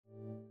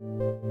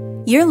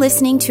You're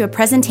listening to a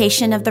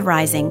presentation of The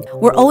Rising.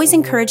 We're always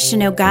encouraged to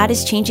know God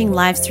is changing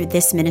lives through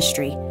this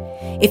ministry.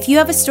 If you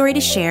have a story to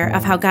share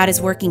of how God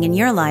is working in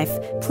your life,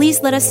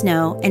 please let us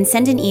know and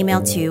send an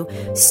email to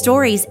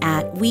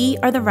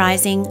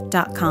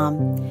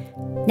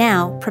stories@wearetherising.com.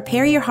 Now,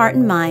 prepare your heart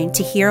and mind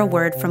to hear a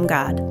word from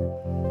God.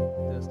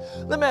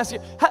 Let me ask you,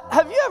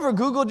 have you ever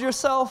Googled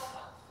yourself?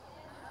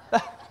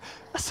 That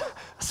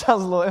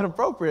sounds a little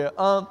inappropriate.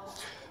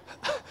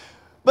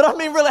 But I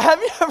mean, really,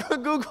 have you ever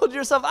Googled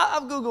yourself?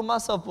 I've Googled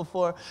myself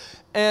before,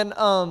 and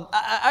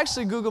I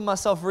actually Googled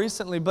myself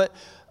recently, but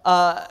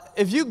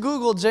if you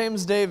Google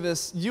James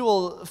Davis, you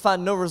will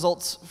find no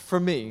results for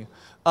me.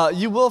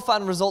 You will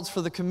find results for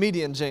the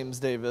comedian James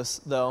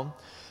Davis, though.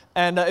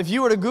 And if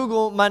you were to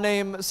Google my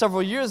name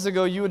several years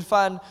ago, you would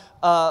find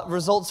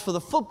results for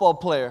the football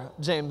player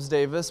James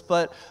Davis,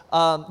 but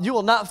you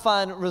will not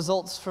find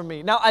results for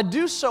me. Now, I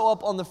do show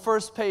up on the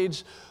first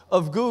page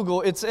of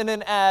Google. It's in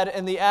an ad,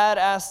 and the ad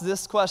asks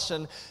this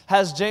question: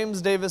 has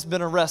James Davis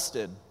been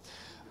arrested?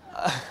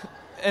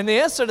 And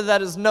the answer to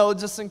that is no,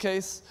 just in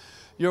case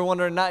you're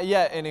wondering, not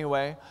yet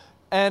anyway.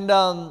 And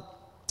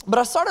but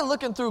I started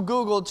looking through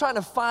Google trying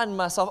to find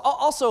myself.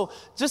 Also,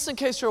 just in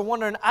case you're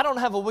wondering, I don't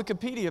have a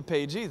Wikipedia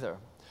page either.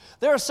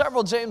 There are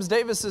several James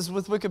Davises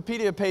with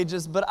Wikipedia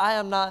pages, but I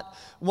am not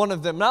one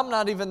of them. And I'm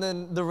not even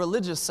in the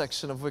religious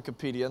section of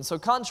Wikipedia. And so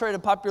contrary to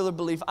popular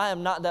belief, I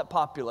am not that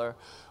popular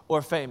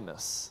or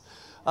famous.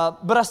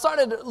 But I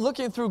started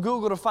looking through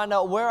Google to find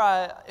out where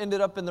I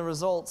ended up in the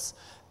results.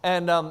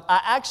 And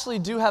I actually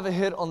do have a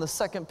hit on the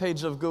second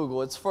page of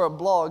Google. It's for a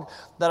blog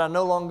that I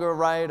no longer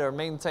write or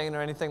maintain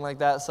or anything like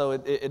that, so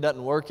it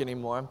doesn't work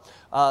anymore.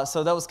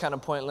 So that was kind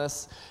of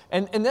pointless.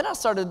 And then I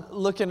started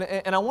looking,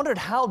 and I wondered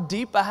how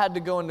deep I had to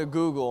go into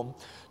Google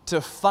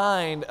to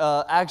find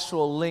an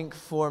actual link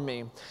for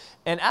me.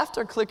 And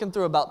after clicking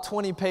through about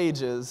 20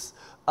 pages,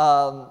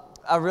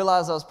 I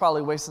realized I was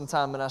probably wasting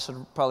time and I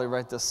should probably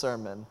write this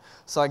sermon.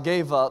 So I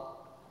gave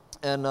up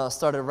and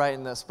started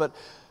writing this. But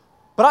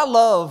I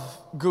love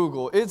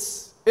Google.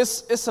 It's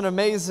an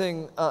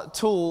amazing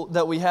tool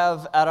that we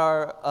have at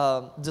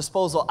our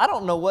disposal. I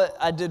don't know what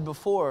I did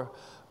before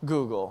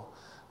Google.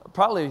 I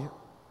probably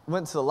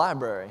went to the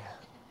library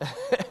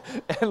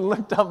and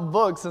looked up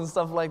books and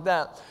stuff like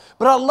that.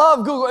 But I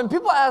love Google, and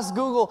people ask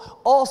Google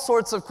all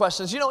sorts of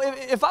questions. You know,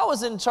 if I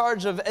was in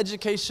charge of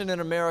education in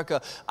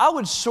America, I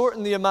would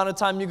shorten the amount of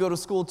time you go to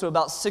school to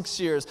about 6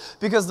 years,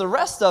 because the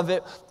rest of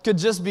it could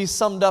just be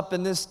summed up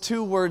in this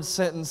 2-word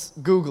sentence: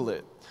 Google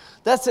it.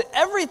 That's it.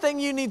 Everything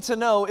you need to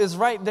know is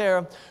right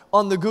there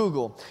on the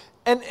Google.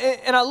 And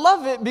I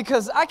love it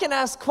because I can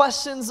ask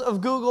questions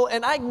of Google,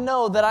 and I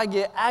know that I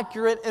get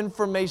accurate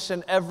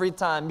information every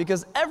time,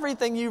 because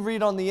everything you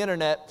read on the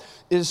internet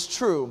is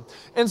true.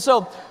 And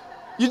so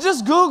you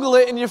just Google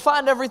it and you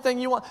find everything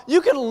you want.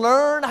 You can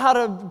learn how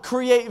to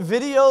create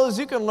videos.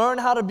 You can learn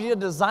how to be a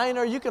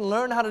designer. You can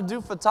learn how to do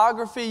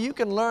photography. You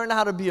can learn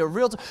how to be a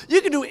realtor.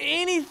 You can do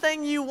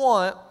anything you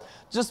want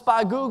just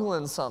by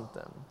Googling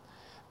something.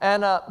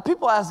 And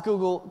people ask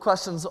Google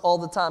questions all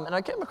the time. And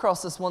I came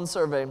across this one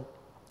survey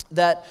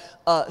that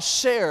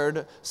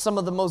shared some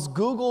of the most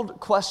Googled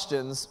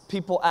questions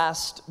people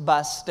asked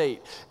by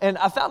state. And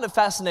I found it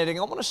fascinating.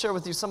 I want to share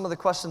with you some of the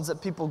questions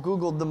that people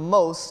Googled the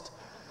most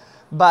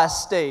by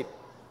state.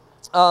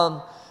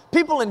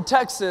 People in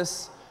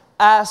Texas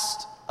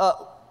asked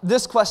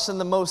this question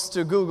the most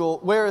to Google: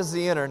 where is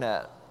the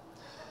internet?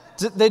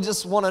 They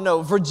just want to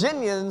know.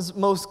 Virginians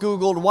most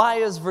Googled: why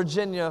is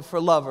Virginia for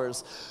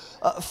lovers?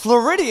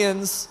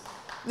 Floridians,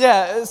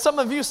 yeah, some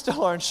of you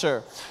still aren't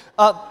sure.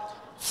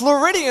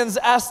 Floridians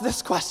ask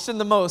this question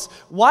the most: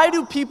 why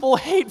do people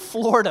hate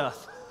Florida?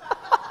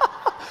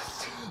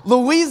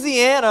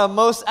 Louisiana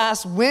most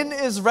asked: when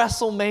is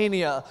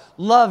WrestleMania?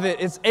 Love it.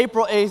 It's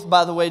April 8th,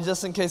 by the way,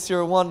 just in case you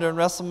were wondering.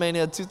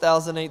 WrestleMania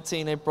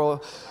 2018,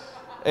 April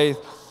 8th.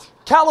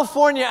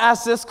 California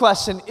asked this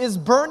question: is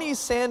Bernie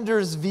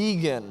Sanders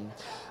vegan?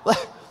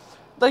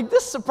 Like,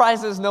 this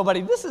surprises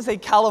nobody. This is a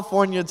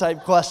California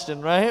type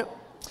question, right?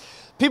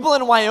 People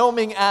in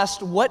Wyoming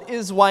asked, what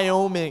is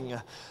Wyoming?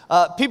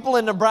 People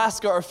in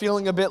Nebraska are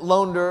feeling a bit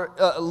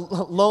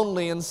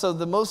lonely, and so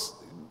the most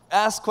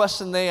asked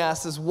question they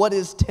asked is, what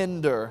is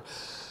Tinder?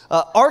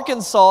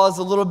 Arkansas is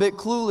a little bit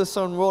clueless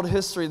on world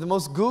history. The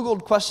most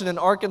Googled question in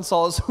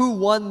Arkansas is, who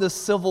won the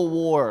Civil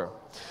War?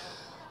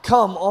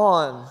 Come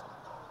on.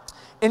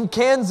 In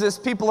Kansas,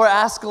 people are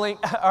asking.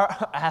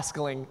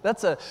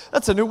 That's a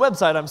new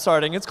website I'm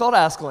starting. It's called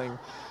Askling.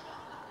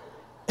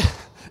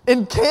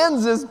 In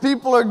Kansas,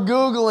 people are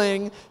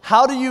Googling,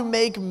 how do you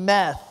make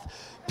meth?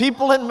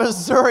 People in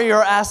Missouri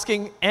are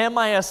asking, am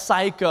I a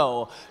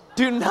psycho?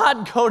 Do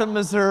not go to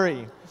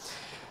Missouri.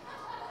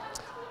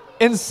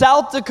 In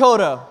South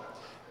Dakota,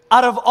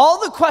 out of all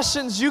the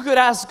questions you could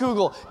ask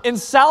Google, in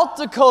South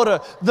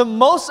Dakota, the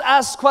most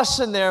asked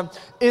question there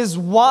is,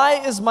 why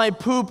is my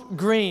poop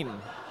green?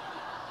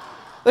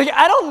 Like,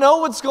 I don't know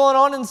what's going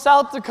on in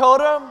South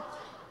Dakota,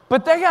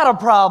 but they got a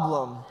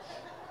problem.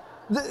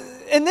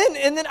 And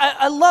then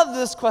I love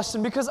this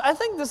question, because I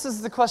think this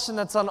is the question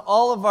that's on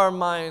all of our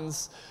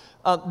minds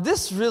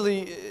This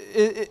really,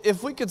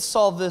 if we could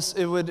solve this,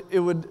 it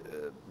would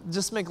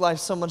just make life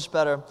so much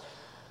better.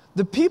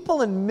 The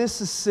people in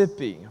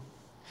Mississippi,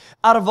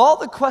 out of all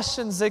the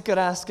questions they could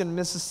ask in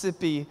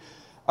Mississippi,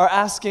 are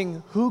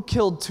asking, who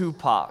killed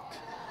Tupac?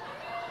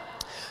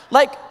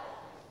 Like,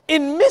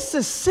 in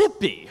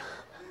Mississippi,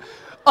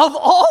 of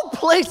all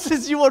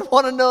places you would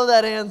want to know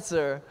that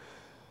answer,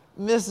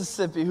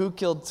 Mississippi, who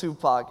killed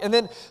Tupac? And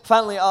then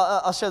finally,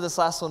 I'll share this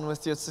last one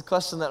with you. It's the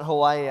question that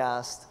Hawaii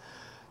asked.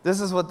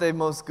 This is what they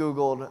most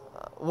Googled.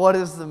 What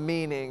is the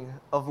meaning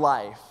of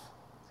life?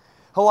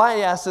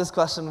 Hawaii asked this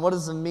question, what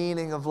is the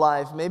meaning of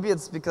life? Maybe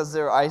it's because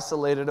they're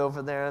isolated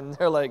over there and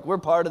they're like, we're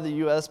part of the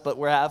U.S., but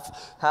we're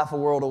half a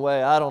world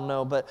away. I don't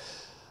know. But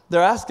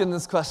they're asking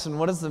this question,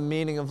 what is the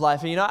meaning of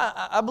life? And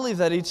I believe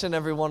that each and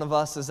every one of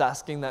us is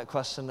asking that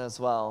question as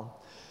well.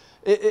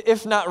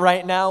 If not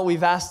right now,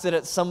 we've asked it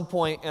at some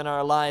point in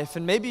our life.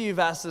 And maybe you've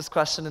asked this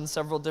question in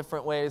several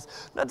different ways.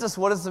 Not just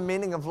what is the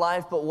meaning of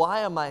life, but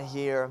why am I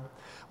here?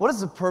 What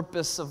is the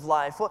purpose of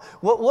life?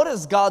 What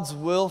is God's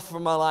will for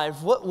my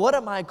life? What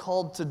am I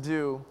called to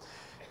do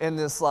in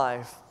this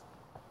life?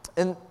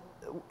 And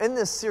in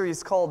this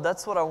series called,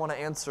 that's what I want to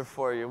answer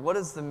for you. What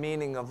is the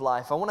meaning of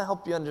life? I want to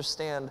help you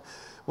understand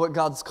what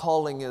God's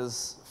calling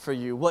is for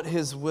you, what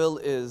His will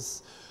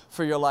is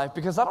for your life.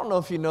 Because I don't know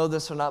if you know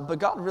this or not, but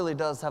God really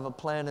does have a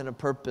plan and a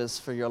purpose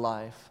for your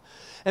life.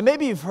 And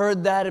maybe you've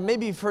heard that, and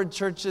maybe you've heard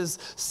churches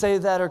say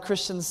that or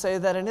Christians say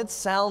that, and it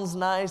sounds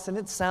nice and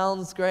it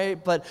sounds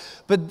great, but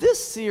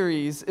this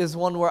series is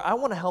one where I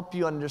want to help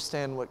you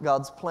understand what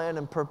God's plan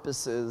and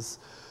purpose is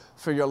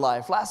for your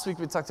life. Last week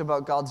we talked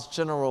about God's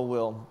general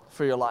will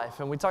for your life,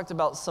 and we talked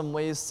about some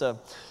ways to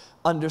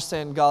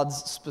understand God's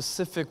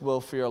specific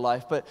will for your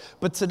life.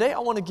 But today I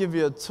want to give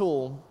you a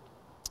tool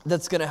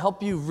that's going to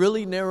help you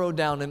really narrow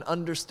down and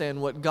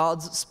understand what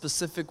God's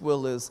specific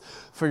will is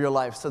for your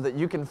life so that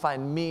you can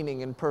find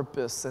meaning and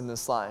purpose in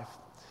this life.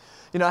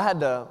 I had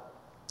to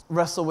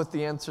wrestle with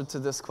the answer to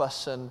this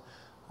question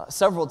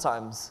several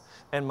times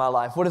in my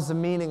life. What is the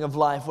meaning of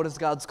life? What is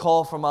God's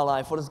call for my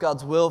life? What is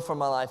God's will for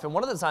my life? And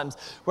one of the times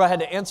where I had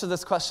to answer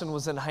this question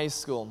was in high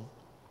school.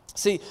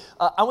 See,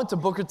 I went to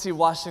Booker T.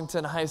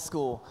 Washington High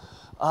School.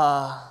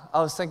 I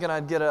was thinking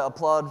I'd get an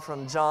applaud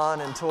from John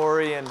and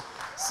Tori and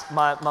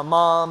my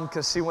mom,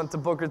 because she went to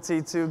Booker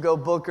T too. Go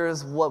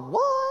Bookers.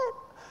 What?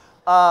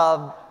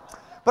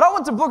 But I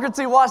went to Booker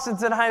T.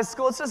 Washington High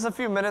School. It's just a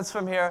few minutes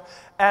from here.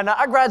 And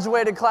I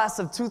graduated class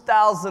of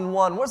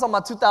 2001. Where's all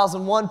my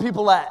 2001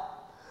 people at?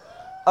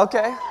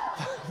 Okay.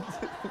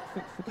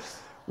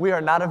 We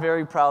are not a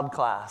very proud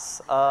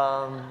class.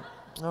 All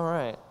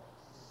right.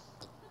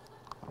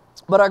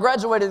 But I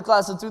graduated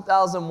class of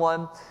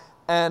 2001,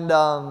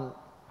 and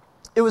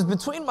it was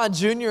between my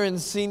junior and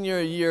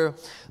senior year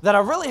that I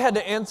really had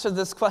to answer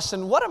this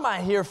question, what am I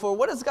here for?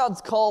 What is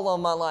God's call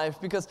on my life?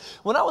 Because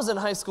when I was in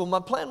high school, my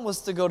plan was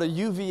to go to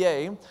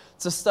UVA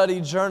to study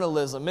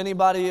journalism.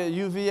 Anybody at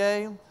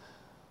UVA?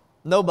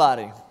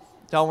 Nobody.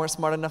 Y'all weren't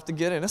smart enough to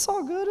get in. It's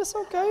all good. It's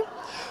okay.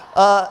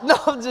 No,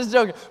 I'm just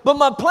joking. But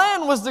my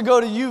plan was to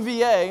go to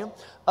UVA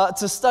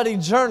to study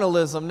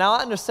journalism. Now,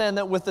 I understand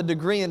that with a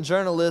degree in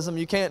journalism,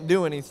 you can't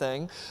do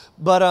anything.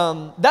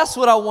 But that's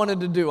what I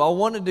wanted to do. I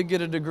wanted to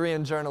get a degree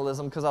in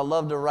journalism because I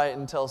love to write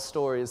and tell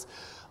stories.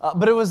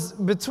 But it was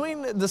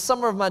between the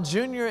summer of my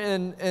junior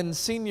and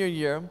senior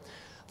year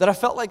that I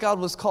felt like God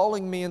was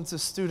calling me into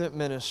student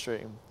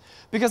ministry.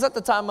 Because at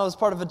the time I was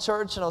part of a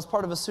church and I was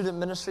part of a student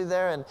ministry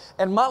there,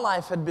 and my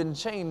life had been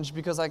changed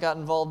because I got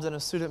involved in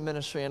a student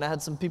ministry, and I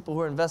had some people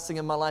who were investing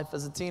in my life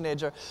as a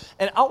teenager,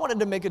 and I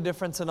wanted to make a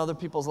difference in other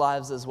people's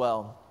lives as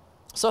well.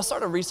 So I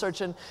started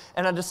researching,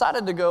 and I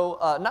decided to go,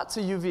 not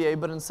to UVA,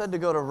 but instead to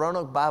go to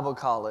Roanoke Bible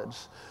College.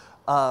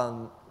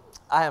 I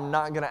am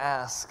not going to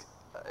ask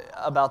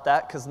about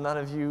that because none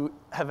of you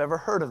have ever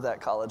heard of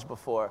that college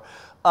before.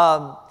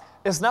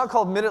 It's now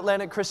called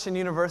Mid-Atlantic Christian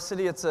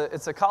University. It's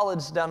a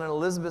college down in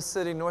Elizabeth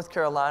City, North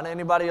Carolina.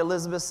 Anybody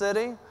Elizabeth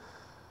City?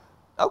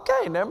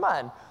 Okay, never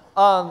mind.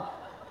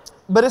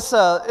 But it's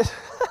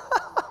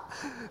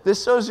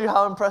this shows you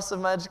how impressive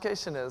my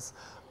education is.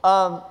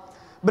 But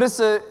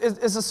it's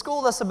a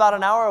school that's about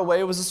an hour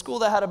away. It was a school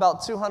that had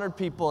about 200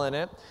 people in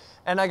it.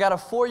 And I got a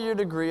 4-year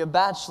degree, a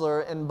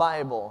bachelor in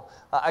Bible.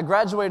 I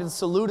graduated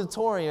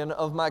salutatorian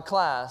of my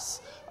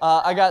class.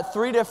 I got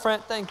 3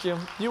 different, thank you.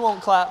 You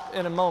won't clap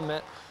in a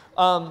moment.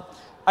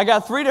 I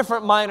got 3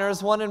 different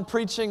minors, one in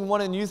preaching,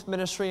 one in youth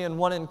ministry, and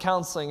one in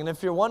counseling. And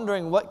if you're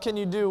wondering, what can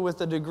you do with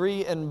a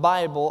degree in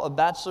Bible, a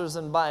bachelor's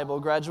in Bible,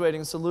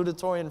 graduating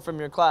salutatorian from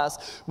your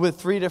class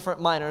with 3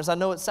 different minors? I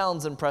know it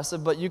sounds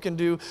impressive, but you can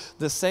do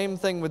the same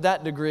thing with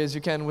that degree as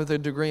you can with a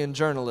degree in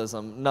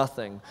journalism.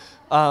 Nothing.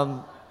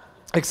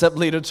 Except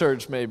lead a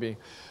church, maybe.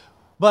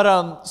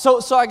 But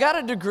so I got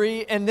a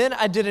degree, and then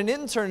I did an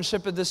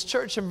internship at this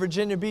church in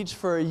Virginia Beach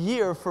for a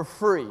year for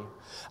free.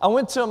 I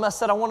went to them, I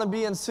said, I want to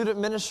be in student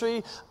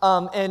ministry,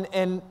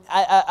 and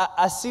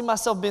I see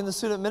myself being the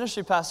student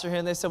ministry pastor here.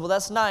 And they said, well,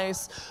 that's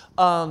nice.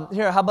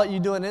 Here, how about you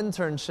do an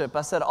internship?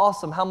 I said,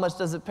 awesome. How much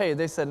does it pay?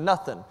 They said,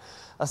 nothing.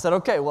 I said,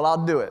 okay, well,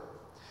 I'll do it.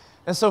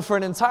 And so for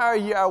an entire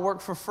year, I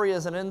worked for free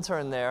as an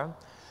intern there,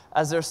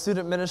 as their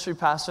student ministry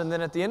pastor. And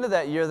then at the end of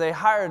that year, they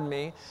hired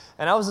me.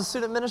 And I was a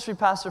student ministry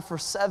pastor for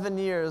 7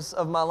 years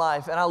of my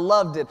life. And I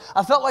loved it.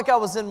 I felt like I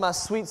was in my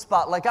sweet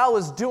spot, like I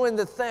was doing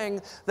the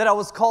thing that I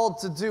was called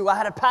to do. I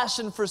had a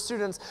passion for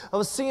students. I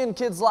was seeing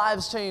kids'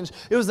 lives change.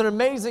 It was an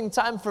amazing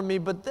time for me.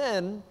 But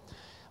then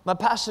my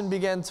passion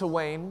began to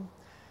wane.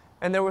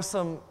 And there were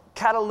some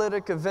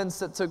catalytic events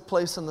that took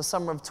place in the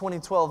summer of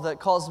 2012 that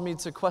caused me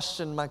to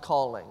question my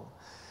calling.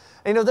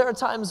 You know, there are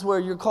times where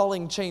your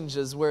calling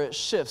changes, where it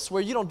shifts,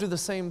 where you don't do the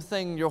same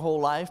thing your whole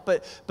life,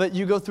 but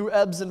you go through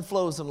ebbs and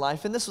flows in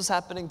life. And this was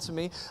happening to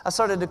me. I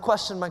started to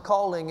question my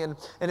calling, and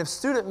if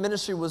student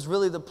ministry was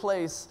really the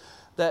place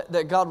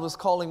that God was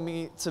calling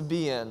me to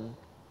be in.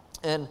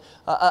 And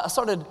I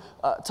started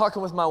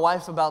talking with my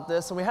wife about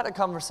this, and we had a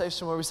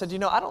conversation where we said, you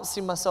know, I don't see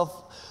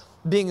myself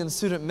being in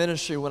student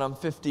ministry when I'm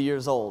 50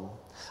 years old.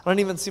 I don't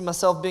even see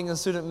myself being in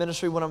student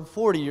ministry when I'm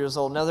 40 years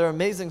old. Now, there are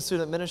amazing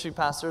student ministry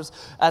pastors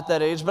at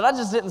that age, but I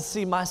just didn't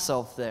see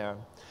myself there.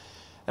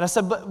 And I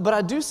said, but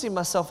I do see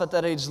myself at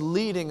that age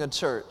leading a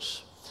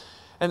church.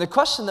 And the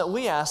question that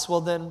we asked,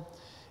 well then,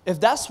 if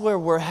that's where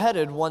we're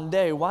headed one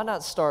day, why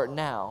not start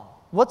now?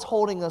 What's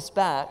holding us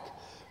back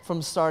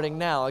from starting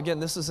now? Again,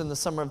 this is in the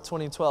summer of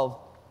 2012.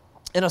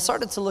 And I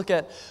started to look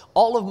at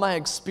all of my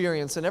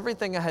experience and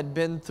everything I had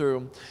been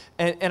through.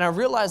 And I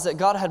realized that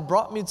God had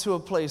brought me to a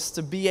place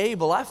to be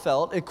able, I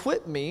felt,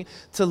 equip me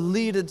to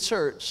lead a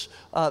church,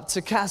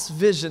 to cast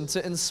vision,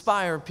 to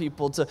inspire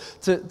people,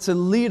 to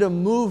lead a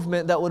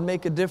movement that would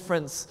make a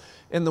difference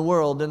in the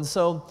world. And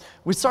so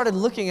we started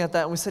looking at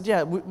that and we said,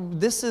 yeah,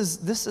 this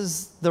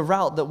is the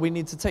route that we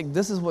need to take.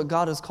 This is what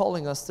God is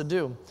calling us to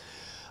do.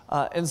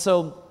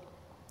 But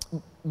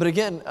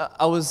again,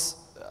 I was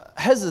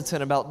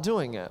hesitant about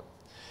doing it.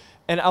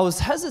 And I was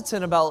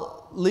hesitant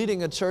about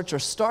leading a church or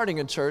starting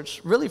a church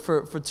really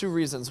for two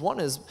reasons. One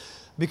is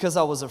because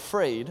I was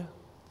afraid.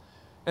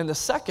 And the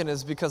second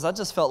is because I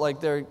just felt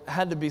like there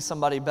had to be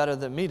somebody better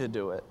than me to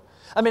do it.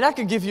 I mean, I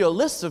could give you a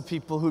list of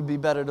people who'd be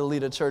better to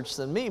lead a church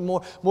than me,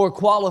 more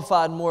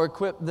qualified, more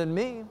equipped than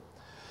me.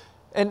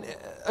 And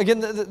again,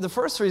 the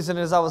first reason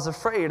is I was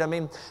afraid. I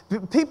mean,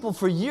 people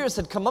for years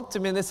had come up to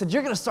me and they said,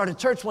 you're going to start a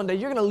church one day,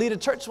 you're going to lead a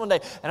church one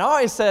day. And I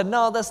always said,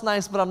 no, that's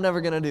nice, but I'm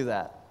never going to do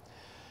that.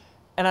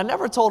 And I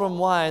never told them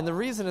why, and the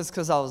reason is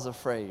because I was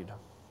afraid.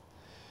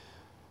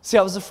 See,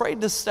 I was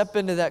afraid to step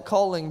into that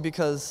calling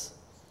because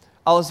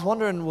I was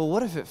wondering, well,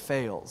 what if it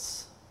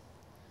fails?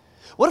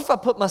 What if I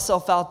put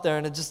myself out there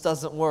and it just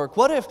doesn't work?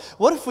 What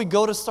if we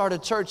go to start a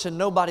church and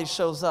nobody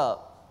shows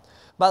up?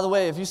 By the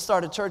way, if you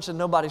start a church and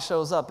nobody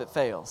shows up, it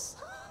fails.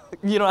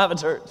 You don't have a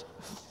church.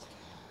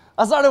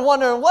 I started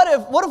wondering, what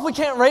if we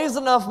can't raise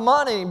enough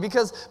money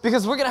because we're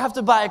going to have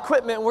to buy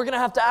equipment, and we're going to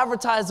have to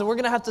advertise, and we're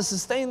going to have to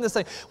sustain this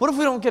thing. What if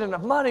we don't get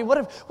enough money? What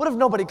if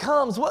nobody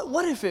comes?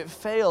 What if it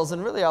fails?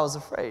 And really, I was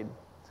afraid.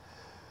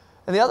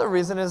 And the other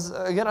reason is,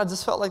 again, I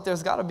just felt like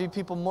there's got to be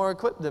people more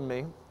equipped than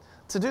me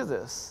to do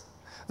this.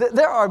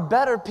 There are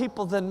better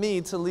people than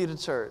me to lead a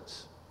church.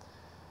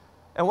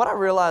 And what I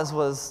realized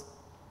was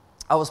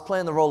I was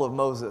playing the role of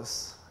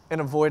Moses in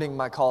avoiding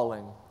my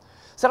calling.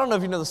 So I don't know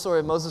if you know the story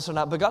of Moses or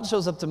not, but God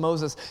shows up to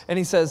Moses and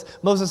he says,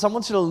 Moses, I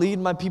want you to lead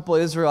my people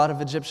Israel out of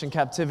Egyptian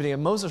captivity.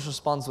 And Moses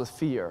responds with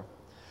fear.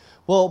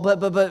 Well,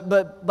 but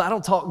I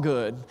don't talk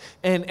good.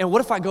 And what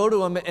if I go to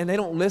them and they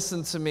don't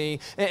listen to me?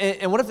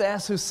 And what if they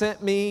ask who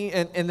sent me?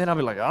 And then I'll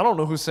be like, I don't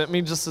know who sent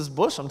me, just this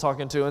bush I'm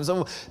talking to. And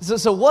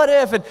so what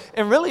if?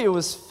 And really it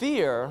was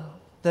fear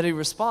that he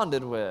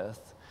responded with.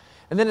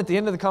 And then at the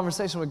end of the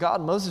conversation with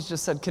God, Moses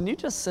just said, can you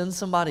just send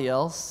somebody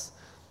else?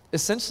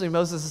 Essentially,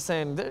 Moses is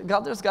saying, God,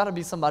 there's got to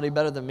be somebody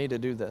better than me to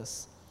do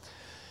this.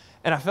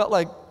 And I felt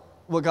like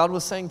what God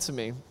was saying to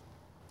me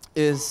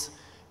is,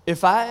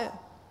 if I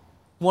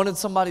wanted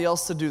somebody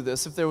else to do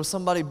this, if there was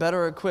somebody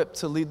better equipped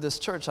to lead this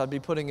church, I'd be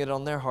putting it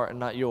on their heart and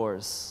not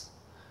yours.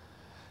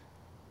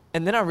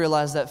 And then I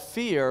realized that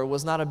fear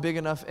was not a big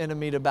enough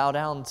enemy to bow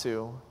down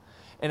to.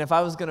 And if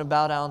I was going to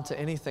bow down to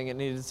anything, it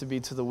needed to be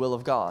to the will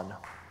of God.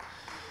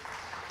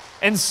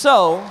 And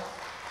so,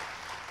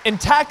 in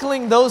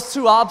tackling those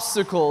two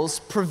obstacles,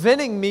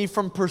 preventing me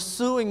from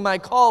pursuing my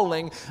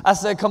calling, I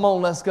said, come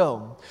on, let's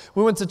go.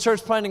 We went to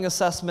church planning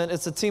assessment.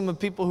 It's a team of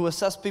people who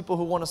assess people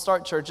who want to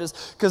start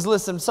churches. Because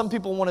listen, some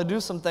people want to do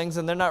some things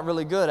and they're not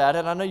really good at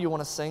it. I know you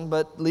want to sing,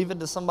 but leave it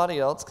to somebody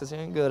else because you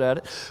ain't good at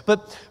it.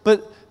 But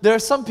there are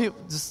some people,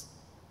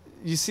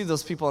 you see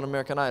those people on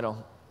American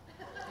Idol.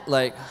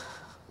 Like,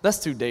 that's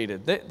too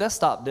dated. That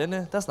stopped, didn't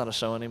it? That's not a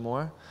show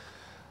anymore.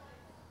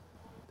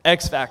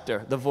 X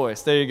Factor, The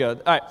Voice. There you go. All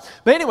right.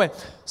 But anyway,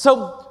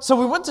 so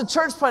we went to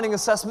church planning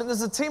assessment.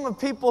 There's a team of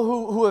people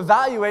who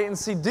evaluate and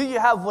see, do you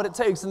have what it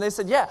takes? And they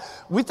said, yeah,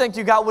 we think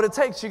you got what it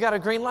takes. You got a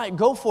green light.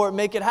 Go for it.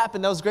 Make it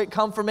happen. That was great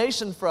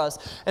confirmation for us.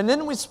 And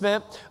then we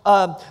spent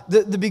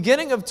the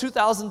beginning of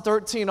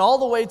 2013 all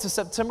the way to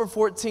September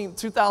 14th,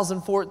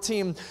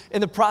 2014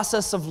 in the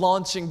process of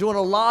launching, doing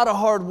a lot of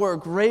hard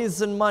work,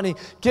 raising money,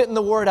 getting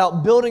the word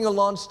out, building a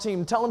launch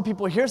team, telling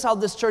people, here's how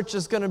this church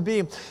is going to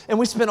be. And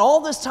we spent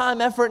all this time,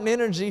 effort, effort, and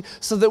energy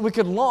so that we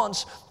could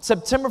launch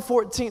September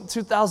 14th,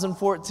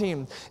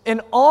 2014.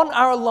 And on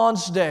our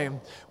launch day,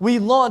 we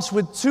launched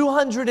with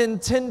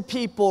 210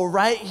 people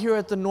right here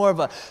at the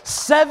Norva.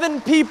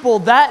 7 people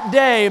that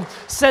day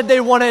said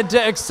they wanted to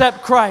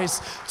accept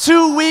Christ.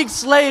 2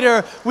 weeks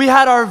later, we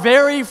had our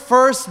very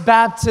first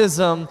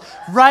baptism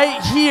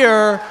right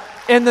here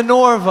in the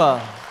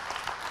Norva.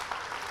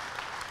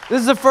 This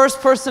is the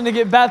first person to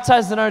get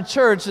baptized in our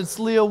church. It's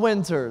Leah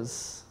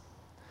Winters.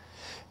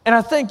 And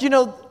I think,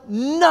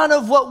 none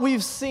of what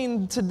we've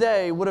seen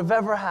today would have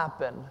ever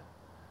happened.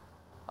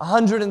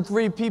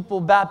 103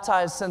 people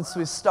baptized since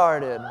we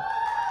started.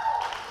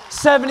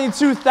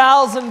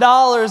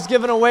 $72,000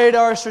 given away to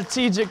our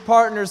strategic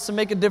partners to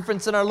make a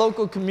difference in our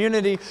local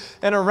community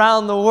and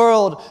around the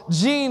world.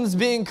 Jeans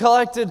being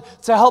collected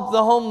to help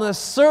the homeless.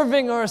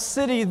 Serving our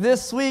city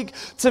this week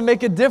to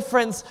make a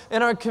difference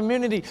in our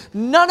community.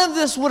 None of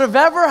this would have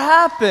ever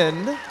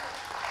happened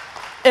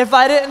if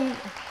I didn't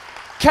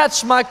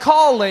catch my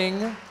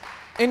calling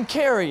and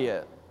carry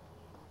it.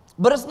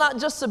 But it's not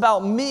just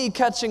about me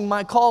catching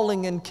my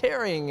calling and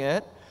carrying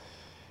it.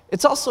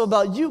 It's also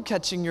about you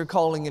catching your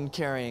calling and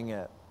carrying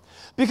it.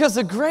 Because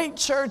a great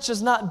church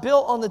is not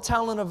built on the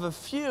talent of a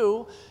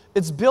few,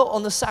 it's built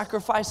on the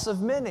sacrifice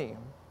of many.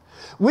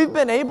 We've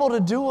been able to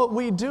do what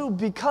we do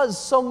because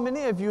so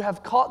many of you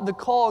have caught the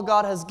call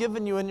God has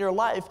given you in your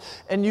life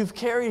and you've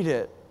carried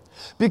it.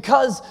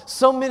 Because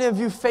so many of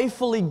you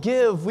faithfully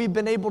give, we've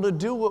been able to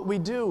do what we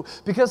do.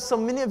 Because so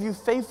many of you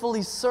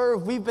faithfully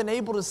serve, we've been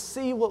able to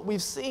see what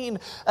we've seen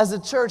as a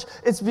church.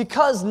 It's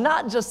because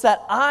not just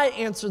that I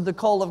answered the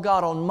call of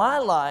God on my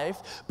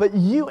life, but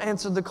you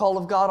answered the call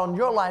of God on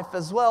your life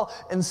as well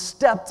and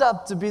stepped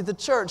up to be the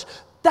church.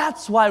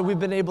 That's why we've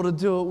been able to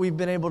do what we've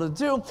been able to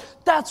do.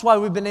 That's why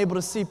we've been able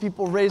to see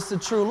people raised to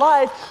true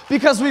life,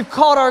 because we've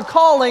caught our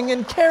calling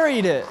and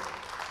carried it.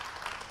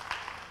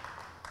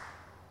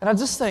 And I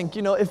just think,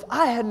 if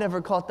I had never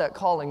caught that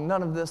calling,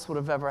 none of this would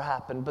have ever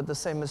happened. But the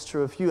same is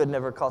true if you had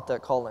never caught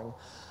that calling.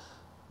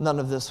 None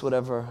of this would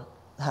ever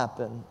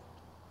happen.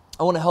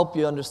 I want to help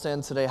you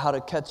understand today how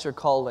to catch your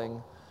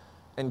calling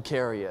and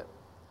carry it.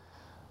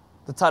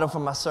 The title for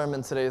my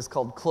sermon today is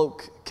called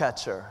Cloak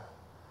Catcher.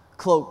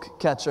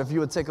 Cloak Catcher. If you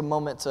would take a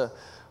moment to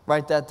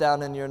write that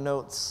down in your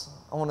notes,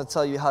 I want to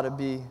tell you how to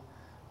be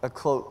a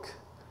cloak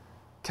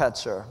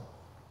catcher.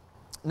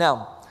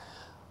 Now,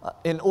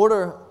 in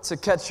order to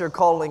catch your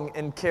calling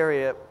and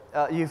carry it,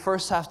 you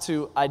first have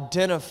to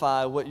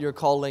identify what your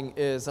calling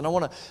is. And I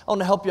want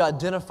to help you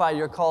identify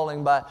your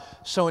calling by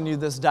showing you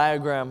this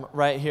diagram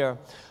right here.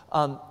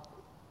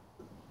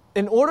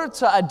 In order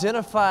to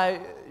identify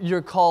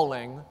your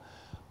calling,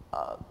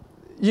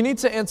 you need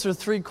to answer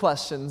 3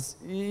 questions.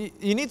 You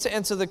need to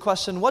answer the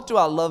question, what do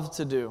I love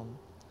to do?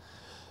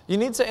 You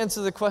need to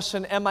answer the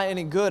question, am I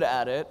any good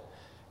at it?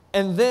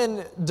 And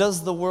then,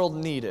 does the world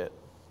need it?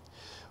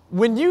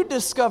 When you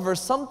discover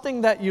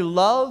something that you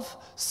love,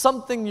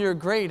 something you're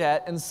great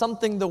at, and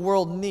something the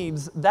world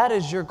needs, that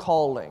is your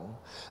calling.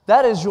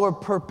 That is your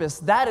purpose.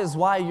 That is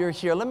why you're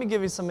here. Let me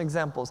give you some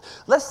examples.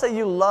 Let's say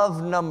you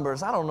love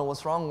numbers. I don't know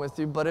what's wrong with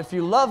you, but if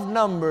you love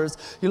numbers,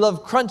 you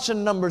love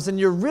crunching numbers, and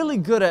you're really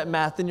good at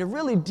math, and you're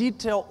really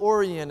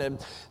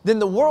detail-oriented, then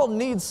the world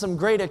needs some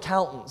great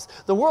accountants.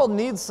 The world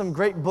needs some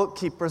great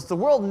bookkeepers. The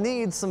world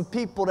needs some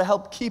people to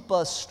help keep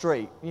us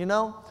straight,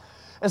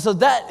 And so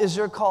that is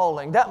your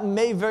calling. That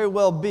may very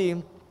well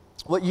be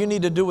what you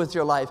need to do with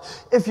your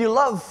life. If you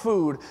love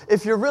food,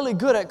 if you're really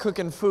good at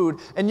cooking food,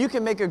 and you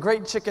can make a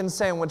great chicken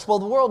sandwich, well,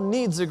 the world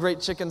needs a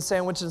great chicken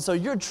sandwich, and so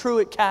you're true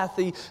at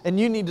Kathy, and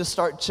you need to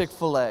start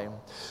Chick-fil-A.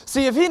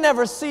 See, if he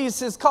never sees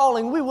his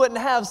calling, we wouldn't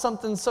have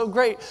something so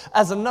great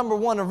as a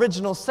 #1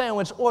 original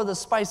sandwich or the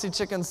spicy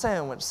chicken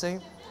sandwich, see?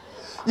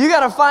 You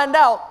got to find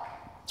out,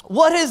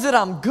 what is it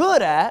I'm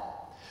good at?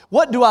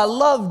 What do I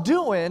love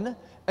doing?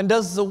 And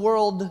does the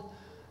world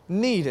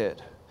need it?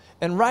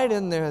 And right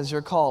in there is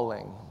your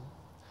calling.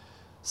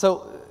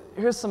 So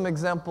here's some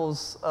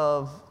examples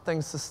of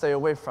things to stay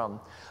away from.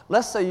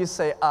 Let's say you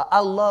say, I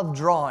love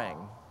drawing.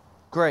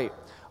 Great.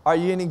 Are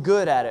you any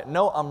good at it?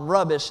 No, I'm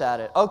rubbish at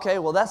it. Okay,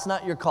 well, that's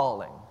not your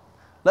calling.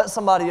 Let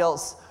somebody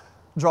else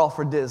draw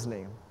for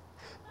Disney.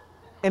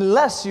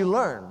 Unless you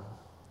learn.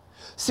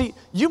 See,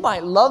 you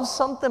might love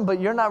something, but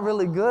you're not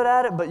really good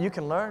at it, but you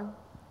can learn.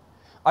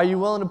 Are you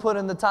willing to put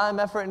in the time,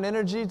 effort, and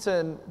energy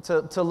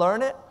to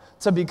learn it?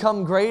 To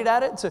become great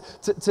at it?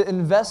 To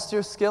invest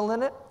your skill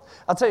in it?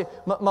 I'll tell you,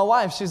 my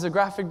wife, she's a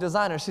graphic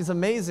designer. She's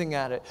amazing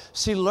at it.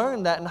 She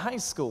learned that in high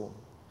school.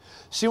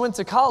 She went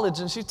to college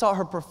and she taught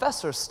her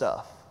professor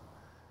stuff.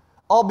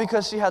 All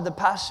because she had the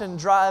passion,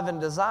 drive, and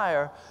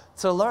desire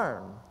to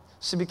learn.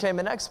 She became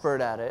an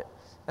expert at it,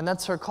 and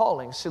that's her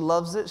calling. She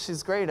loves it,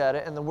 she's great at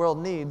it, and the world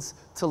needs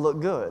to look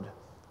good.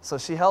 So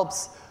she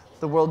helps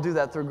the world do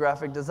that through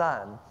graphic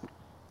design.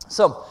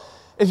 So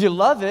if you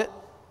love it,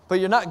 but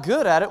you're not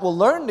good at it, well,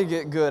 learn to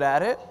get good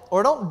at it,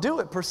 or don't do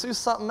it. Pursue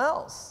something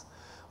else.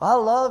 Well, I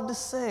love to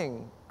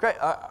sing. Great,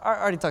 I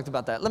already talked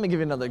about that. Let me give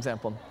you another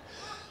example.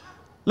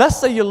 Let's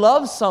say you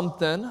love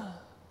something,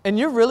 and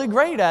you're really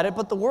great at it,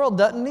 but the world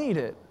doesn't need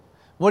it.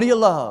 What do you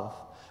love?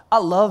 I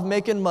love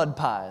making mud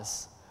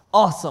pies.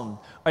 Awesome.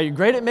 Are you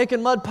great at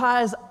making mud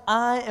pies?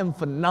 I am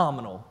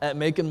phenomenal at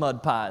making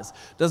mud pies.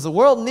 Does the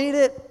world need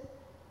it?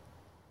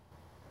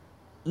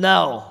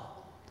 No.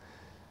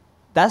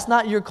 That's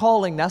not your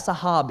calling. That's a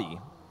hobby.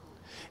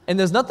 And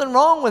there's nothing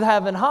wrong with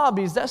having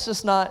hobbies. That's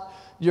just not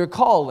your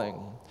calling.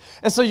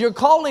 And so your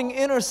calling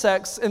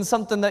intersects in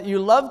something that you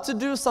love to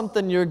do,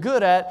 something you're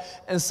good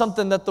at, and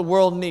something that the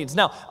world needs.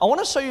 Now, I want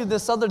to show you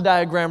this other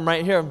diagram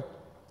right here.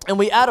 And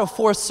we add a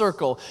fourth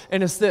circle,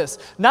 and it's this.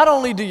 Not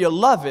only do you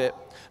love it,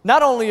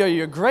 not only are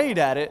you great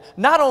at it,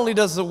 not only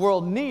does the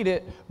world need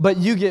it, but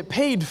you get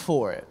paid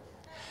for it.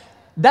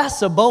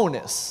 That's a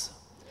bonus.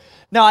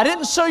 Now, I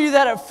didn't show you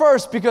that at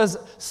first because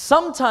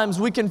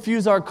sometimes we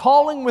confuse our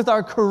calling with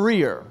our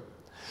career.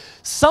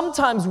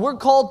 Sometimes we're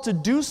called to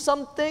do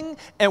something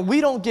and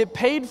we don't get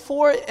paid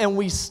for it and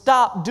we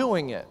stop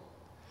doing it.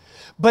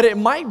 But it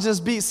might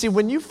just be, see,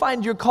 when you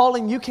find your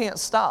calling, you can't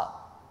stop.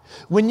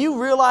 When you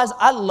realize,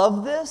 I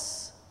love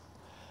this,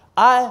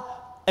 I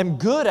am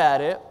good at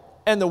it,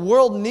 and the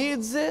world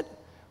needs it,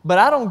 but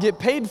I don't get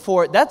paid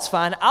for it, that's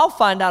fine. I'll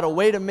find out a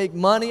way to make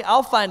money.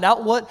 I'll find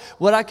out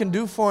what I can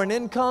do for an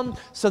income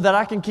so that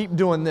I can keep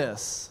doing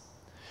this.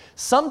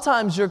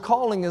 Sometimes your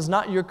calling is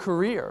not your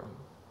career.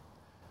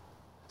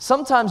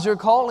 Sometimes your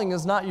calling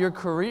is not your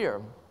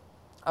career.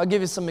 I'll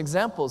give you some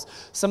examples.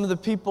 Some of the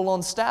people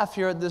on staff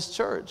here at this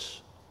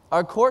church,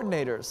 our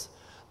coordinators,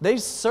 they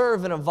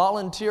serve in a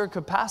volunteer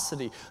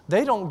capacity.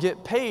 They don't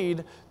get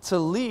paid to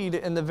lead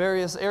in the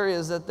various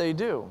areas that they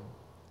do,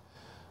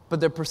 but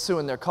they're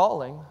pursuing their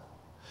calling.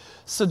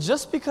 So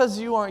just because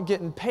you aren't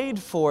getting paid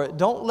for it,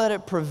 don't let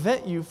it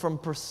prevent you from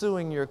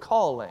pursuing your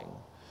calling.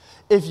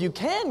 If you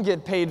can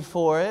get paid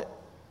for it,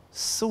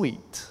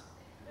 sweet.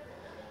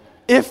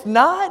 If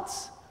not,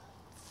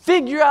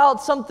 figure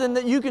out something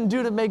that you can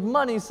do to make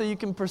money so you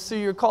can pursue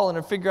your calling,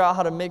 or figure out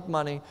how to make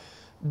money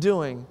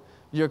doing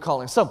your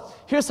calling. So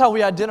here's how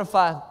we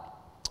identify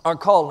our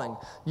calling.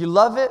 You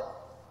love it,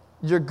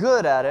 you're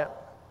good at it,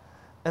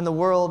 and the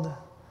world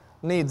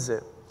needs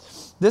it.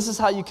 This is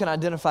how you can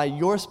identify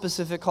your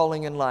specific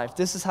calling in life.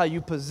 This is how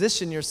you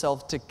position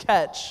yourself to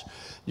catch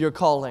your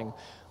calling.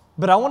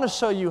 But I want to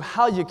show you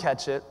how you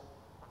catch it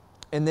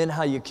and then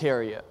how you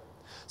carry it.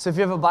 So if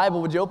you have a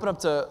Bible, would you open up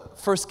to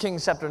 1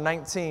 Kings chapter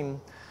 19,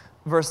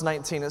 verse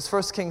 19. It's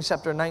 1 Kings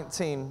chapter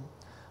 19,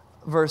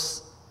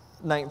 verse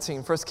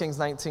 19. 1 Kings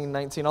 19,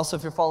 19. Also,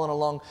 if you're following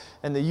along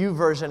in the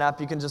YouVersion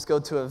app, you can just go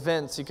to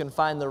events. You can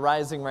find the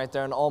rising right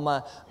there, and all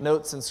my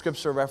notes and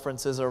scripture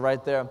references are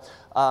right there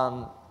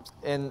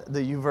in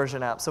the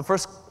YouVersion app. So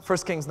 1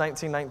 Kings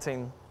 19,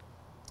 19.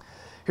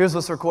 Here's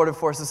what's recorded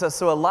for us. It says,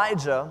 so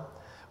Elijah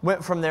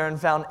went from there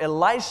and found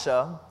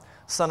Elisha,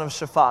 son of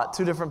Shaphat.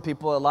 Two different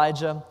people,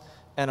 Elijah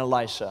and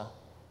Elisha.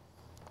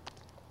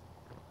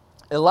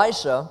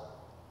 Elisha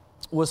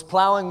was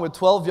plowing with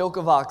 12 yoke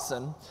of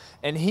oxen,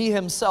 and he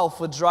himself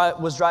was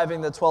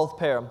driving the 12th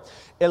pair.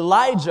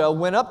 Elijah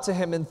went up to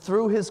him and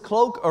threw his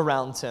cloak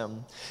around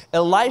him.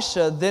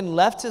 Elisha then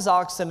left his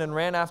oxen and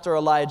ran after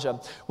Elijah.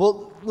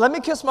 Well, let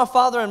me kiss my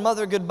father and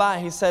mother goodbye,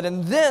 he said,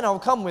 and then I'll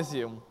come with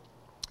you.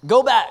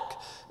 Go back,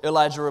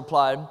 Elijah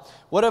replied.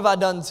 What have I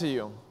done to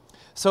you?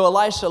 So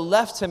Elisha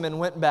left him and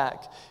went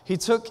back. He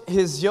took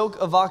his yoke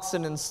of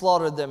oxen and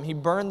slaughtered them. He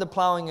burned the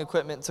plowing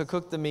equipment to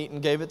cook the meat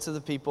and gave it to the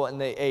people, and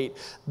they ate.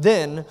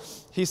 Then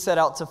he set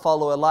out to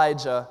follow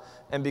Elijah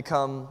and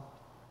become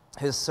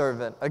his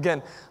servant.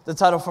 Again, the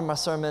title for my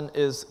sermon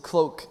is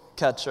Cloak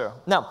Catcher.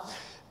 Now,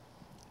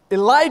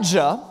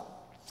 Elijah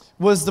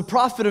was the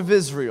prophet of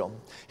Israel.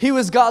 He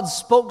was God's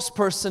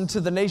spokesperson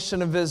to the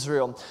nation of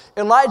Israel.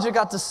 Elijah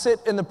got to sit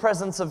in the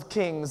presence of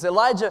kings.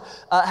 Elijah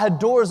had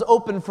doors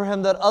open for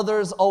him that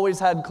others always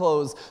had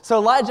closed. So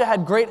Elijah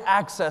had great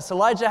access.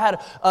 Elijah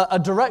had a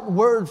direct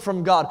word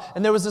from God.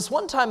 And there was this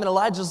one time in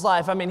Elijah's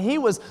life, I mean, he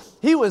was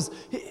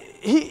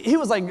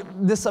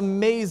like this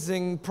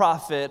amazing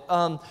prophet.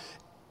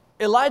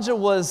 Elijah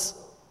was,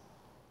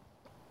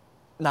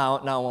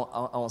 no,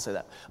 I won't say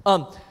that.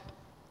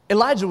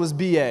 Elijah was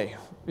BA, you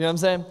know what I'm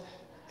saying?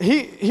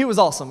 He was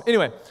awesome.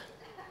 Anyway,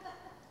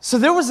 so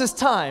there was this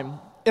time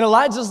in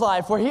Elijah's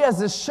life where he has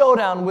this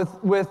showdown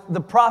with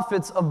the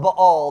prophets of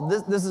Baal.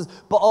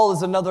 Baal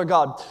is another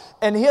god.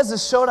 And he has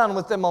this showdown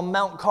with them on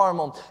Mount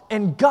Carmel.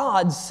 And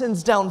God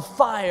sends down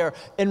fire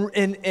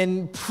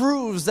and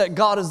proves that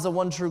God is the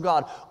one true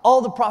God.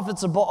 All the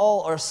prophets of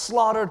Baal are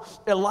slaughtered.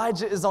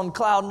 Elijah is on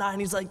cloud 9.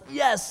 He's like,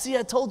 yes, see,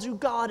 I told you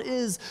God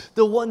is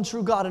the one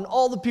true God. And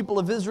all the people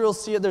of Israel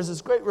see it. There's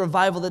this great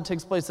revival that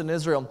takes place in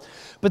Israel.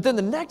 But then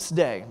the next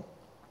day,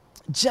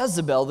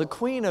 Jezebel, the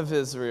queen of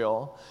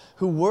Israel,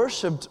 who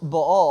worshipped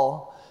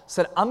Baal,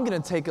 said, I'm going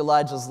to take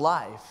Elijah's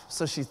life.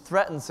 So she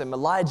threatens him.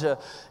 Elijah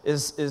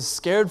is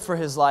scared for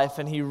his life,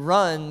 and he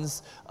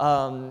runs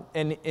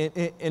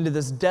into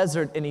this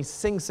desert, and he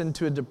sinks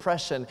into a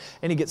depression.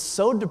 And he gets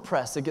so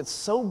depressed, it gets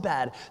so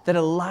bad, that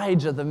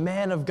Elijah, the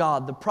man of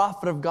God, the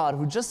prophet of God,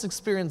 who just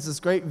experienced this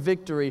great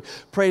victory,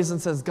 prays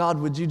and says, God,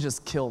 would you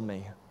just kill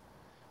me?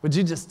 Would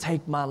you just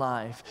take my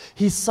life?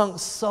 He's sunk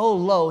so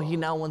low, he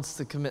now wants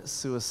to commit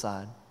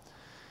suicide.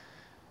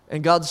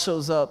 And God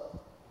shows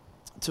up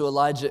to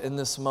Elijah in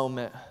this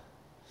moment.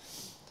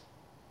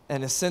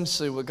 And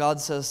essentially what God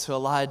says to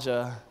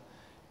Elijah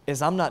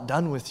is, I'm not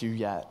done with you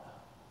yet.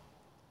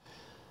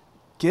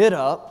 Get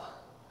up.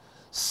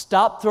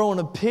 Stop throwing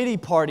a pity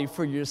party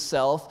for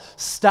yourself.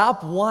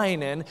 Stop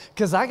whining,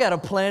 because I got a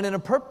plan and a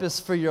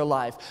purpose for your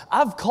life.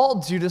 I've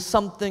called you to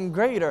something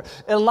greater.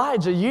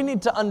 Elijah, you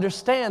need to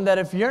understand that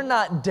if you're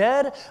not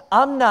dead,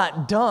 I'm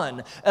not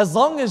done. As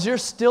long as you're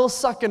still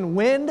sucking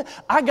wind,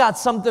 I got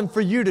something for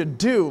you to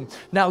do.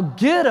 Now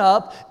get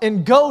up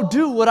and go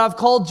do what I've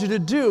called you to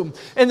do.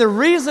 And the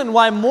reason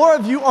why more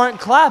of you aren't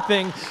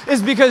clapping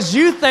is because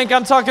you think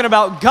I'm talking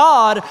about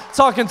God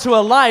talking to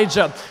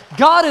Elijah.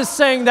 God is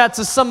saying that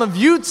to some of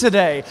you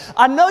today.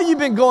 I know you've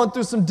been going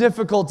through some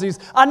difficulties.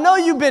 I know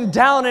you've been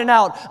down and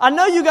out. I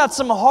know you got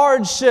some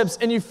hardships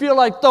and you feel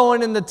like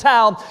throwing in the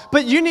towel,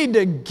 but you need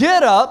to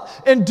get up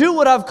and do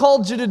what I've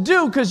called you to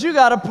do, because you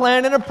got a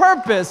plan and a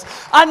purpose.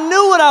 I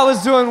knew what I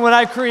was doing when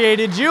I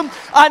created you.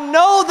 I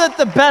know that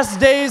the best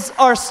days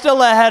are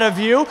still ahead of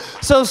you.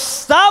 So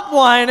stop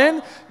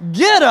whining,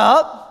 get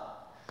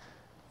up,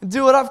 and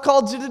do what I've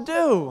called you to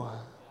do.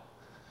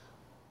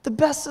 The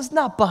best is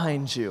not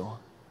behind you.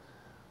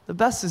 The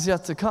best is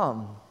yet to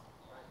come.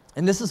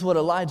 And this is what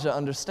Elijah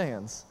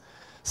understands.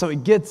 So he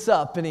gets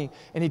up and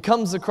he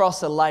comes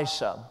across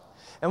Elisha.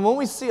 And when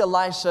we see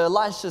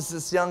Elisha's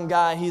this young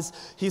guy.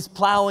 He's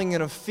plowing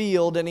in a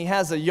field, and he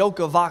has a yoke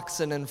of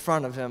oxen in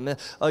front of him.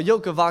 A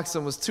yoke of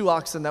oxen was 2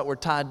 oxen that were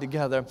tied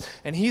together,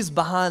 and he's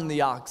behind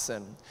the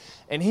oxen.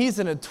 And he's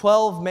in a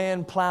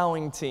 12-man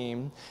plowing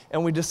team,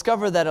 and we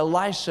discover that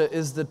Elisha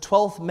is the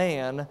 12th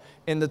man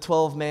in the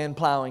 12-man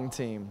plowing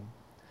team.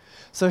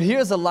 So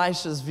here's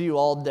Elisha's view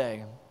all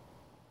day.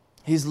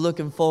 He's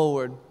looking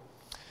forward,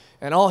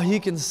 and all he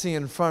can see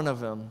in front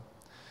of him.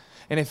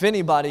 And if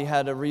anybody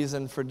had a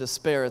reason for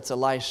despair, it's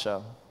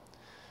Elisha.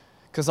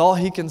 Because all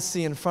he can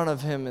see in front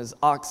of him is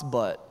ox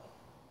butt.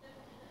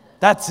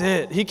 That's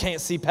it. He can't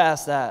see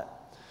past that.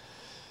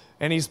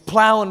 And he's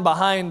plowing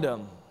behind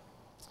him.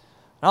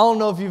 I don't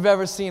know if you've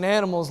ever seen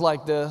animals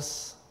like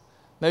this.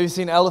 Maybe you've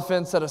seen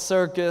elephants at a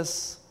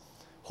circus,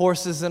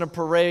 horses in a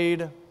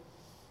parade,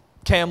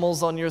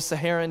 camels on your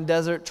Saharan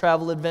desert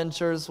travel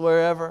adventures,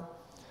 wherever.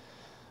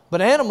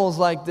 But animals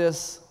like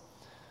this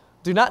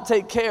do not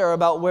take care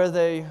about where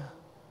they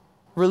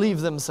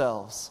relieve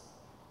themselves.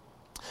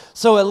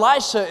 So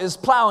Elisha is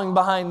plowing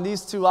behind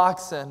these 2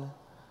 oxen,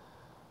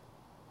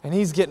 and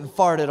he's getting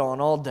farted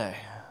on all day.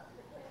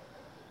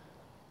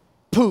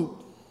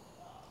 Poop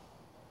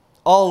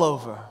all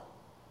over.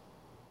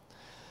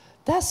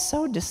 That's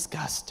so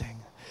disgusting.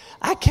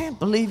 I can't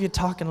believe you're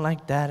talking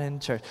like that in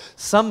church.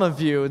 Some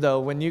of you,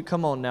 though, when you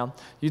come on now,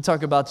 you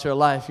talk about your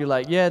life, you're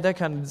like, yeah, that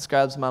kind of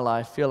describes my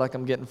life. Feel like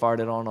I'm getting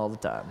farted on all the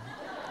time.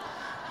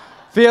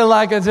 Feel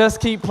like I just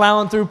keep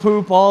plowing through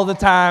poop all the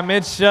time.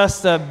 It's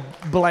just a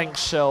blank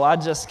show. I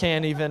just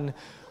can't even,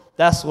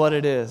 that's what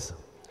it is.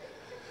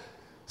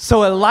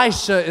 So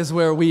Elisha is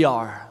where we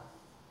are.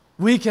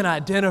 We can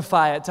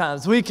identify at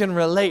times. We can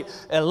relate.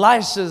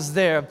 Elisha's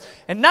there.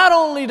 And not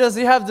only does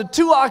he have the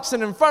 2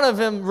 oxen in front of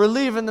him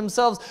relieving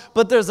themselves,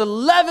 but there's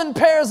 11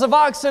 pairs of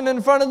oxen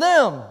in front of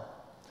them.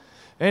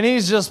 And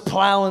he's just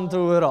plowing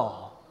through it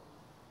all.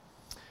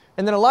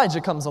 And then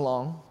Elijah comes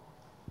along,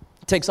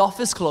 takes off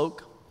his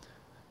cloak,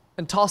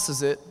 and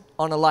tosses it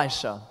on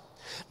Elisha.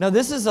 Now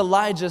this is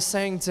Elijah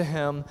saying to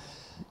him,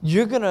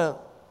 you're going to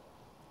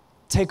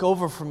take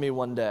over for me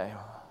one day.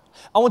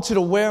 I want you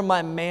to wear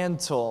my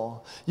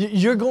mantle.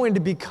 You're going to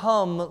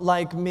become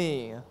like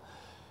me.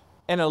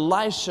 And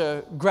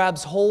Elisha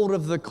grabs hold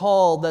of the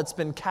call that's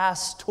been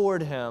cast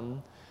toward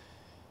him.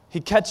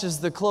 He catches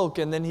the cloak,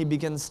 and then he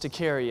begins to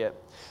carry it.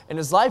 And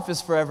his life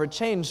is forever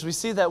changed. We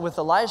see that with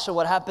Elisha.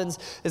 What happens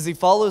is he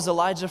follows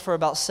Elijah for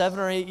about 7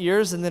 or 8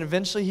 years, and then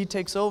eventually he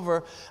takes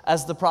over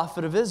as the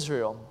prophet of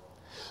Israel.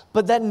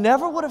 But that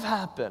never would have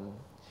happened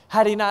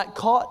had he not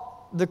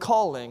caught the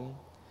calling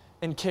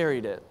and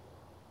carried it.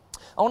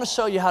 I want to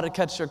show you how to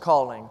catch your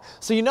calling.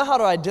 So you know how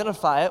to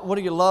identify it. What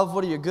do you love?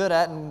 What are you good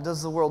at? And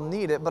does the world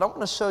need it? But I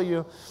want to show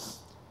you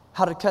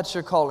how to catch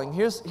your calling.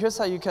 Here's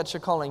how you catch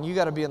your calling. You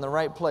got to be in the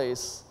right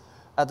place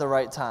at the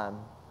right time.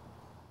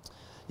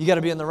 You got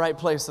to be in the right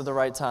place at the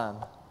right time.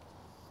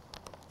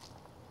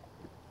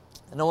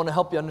 And I want to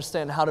help you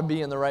understand how to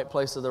be in the right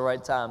place at the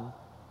right time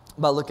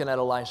by looking at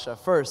Elisha.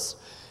 First,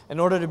 in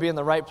order to be in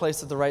the right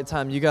place at the right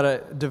time, you got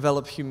to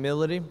develop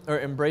humility or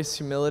embrace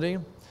humility.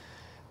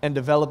 And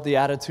develop the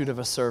attitude of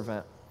a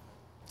servant.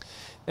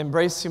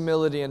 Embrace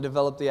humility and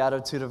develop the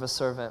attitude of a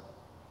servant.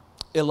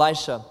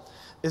 Elisha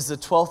is the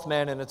 12th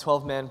man in a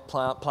 12-man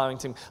plowing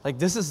team. Like,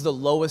 this is the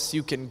lowest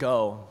you can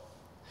go.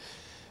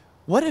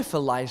 What if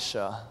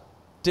Elisha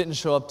didn't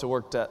show up to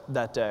work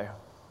that day?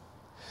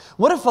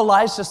 What if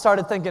Elisha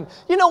started thinking,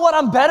 you know what,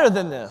 I'm better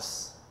than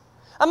this.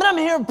 I mean, I'm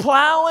here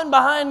plowing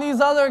behind these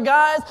other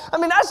guys. I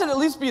mean, I should at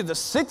least be in the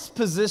 6th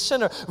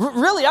position, or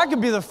really, I could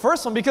be the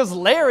first one because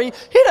Larry,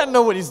 he doesn't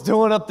know what he's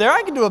doing up there.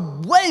 I can do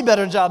a way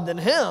better job than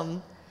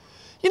him.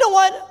 You know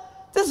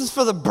what? This is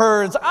for the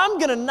birds. I'm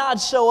going to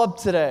not show up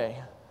today.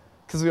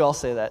 Because we all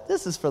say that.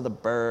 This is for the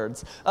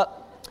birds.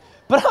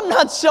 But I'm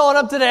not showing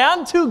up today.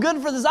 I'm too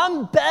good for this.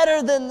 I'm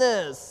better than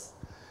this.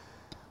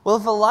 Well,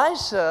 if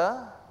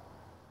Elisha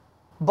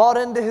bought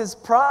into his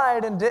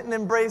pride and didn't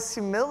embrace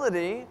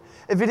humility,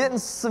 if he didn't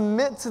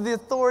submit to the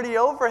authority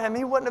over him,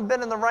 he wouldn't have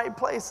been in the right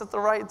place at the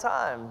right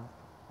time.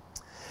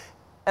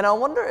 And I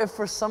wonder if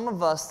for some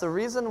of us, the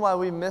reason why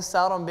we miss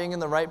out on being in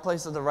the right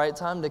place at the right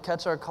time to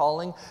catch our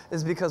calling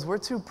is because we're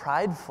too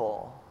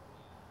prideful.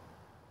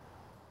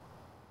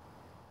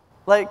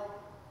 Like,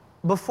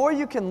 before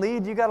you can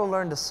lead, you got to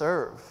learn to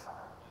serve.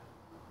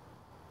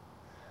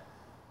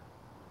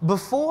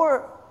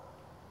 Before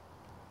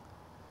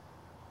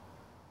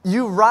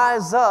you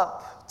rise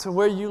up to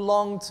where you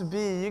long to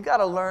be, you got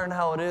to learn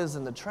how it is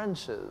in the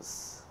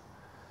trenches.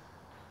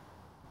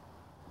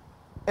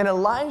 And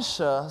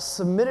Elisha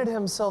submitted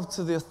himself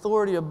to the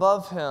authority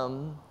above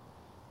him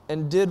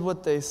and did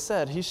what they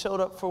said. He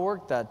showed up for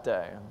work that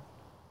day.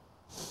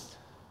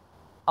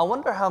 I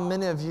wonder how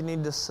many of you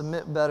need to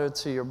submit better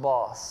to your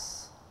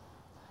boss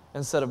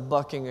instead of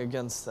bucking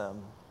against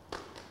them.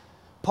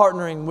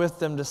 Partnering with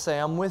them to say,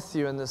 I'm with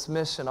you in this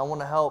mission. I want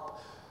to help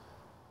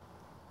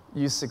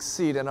you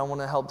succeed, and I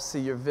want to help see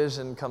your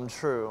vision come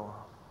true.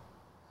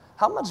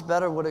 How much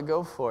better would it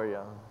go for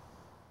you?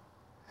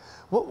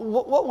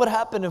 What would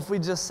happen if we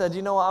just said,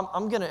 you know,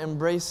 I'm going to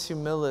embrace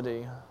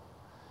humility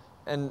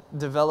and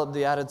develop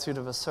the attitude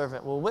of a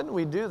servant? Well, when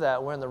we do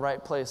that, we're in the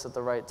right place at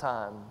the right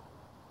time.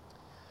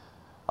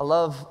 I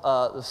love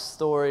the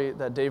story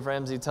that Dave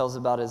Ramsey tells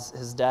about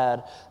his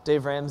dad.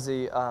 Dave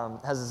Ramsey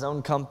has his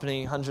own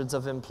company, hundreds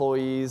of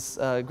employees,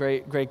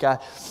 great guy.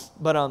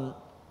 But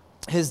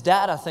his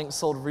dad, I think,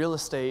 sold real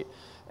estate,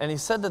 and he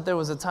said that there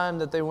was a time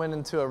that they went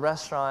into a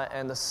restaurant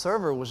and the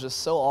server was just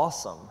so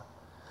awesome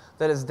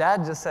that his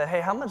dad just said, hey,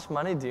 how much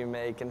money do you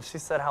make? And she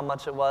said how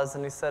much it was,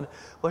 and he said,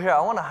 well, here, I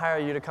want to hire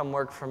you to come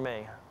work for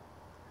me.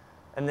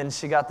 And then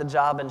she got the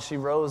job, and she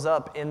rose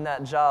up in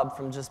that job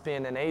from just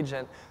being an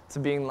agent to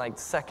being like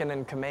second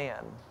in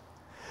command.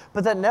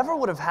 But that never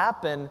would have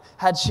happened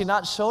had she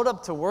not showed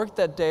up to work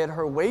that day at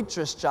her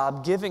waitress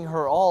job, giving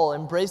her all,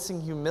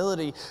 embracing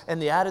humility and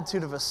the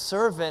attitude of a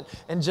servant,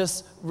 and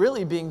just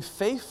really being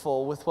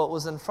faithful with what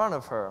was in front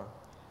of her.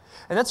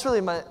 And that's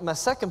really my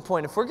second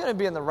point. If we're going to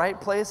be in the right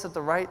place at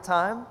the right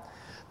time,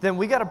 then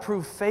we got to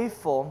prove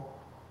faithful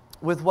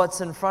with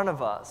what's in front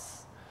of us.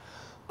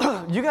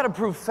 You got to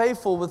prove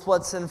faithful with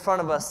what's in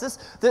front of us.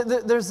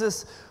 There's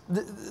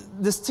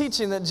this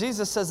teaching that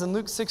Jesus says in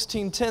Luke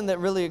 16:10 that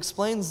really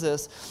explains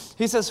this.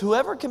 He says,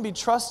 whoever can be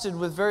trusted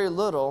with very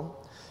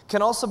little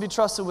can also be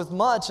trusted with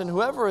much, and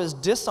whoever is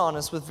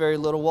dishonest with very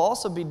little will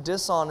also be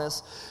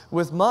dishonest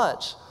with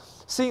much.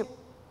 See,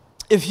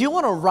 if you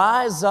want to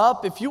rise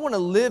up, if you want to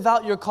live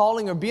out your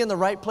calling or be in the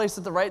right place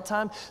at the right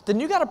time, then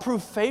you got to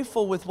prove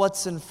faithful with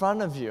what's in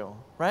front of you,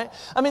 right?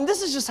 I mean,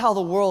 this is just how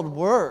the world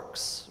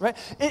works, right?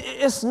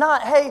 It's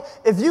not, hey,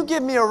 if you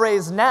give me a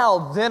raise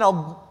now, then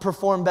I'll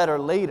perform better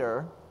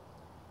later.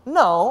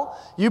 No,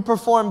 you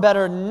perform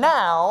better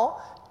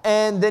now,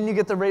 and then you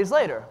get the raise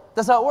later.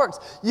 That's how it works.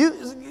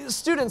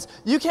 Students,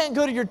 you can't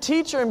go to your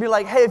teacher and be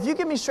like, hey, if you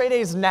give me straight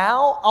A's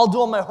now, I'll do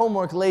all my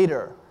homework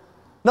later.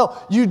 No,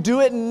 you do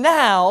it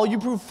now, you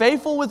prove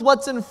faithful with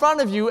what's in front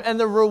of you, and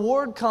the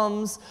reward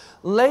comes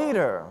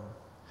later.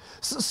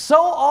 So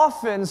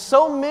often,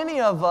 so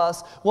many of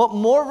us want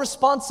more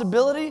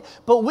responsibility,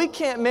 but we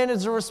can't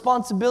manage the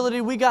responsibility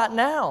we got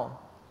now.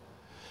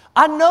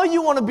 I know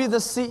you want to be the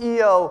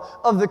CEO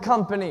of the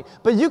company,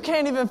 but you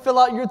can't even fill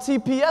out your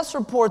TPS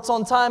reports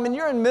on time, and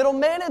you're in middle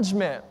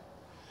management.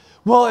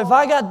 Well, if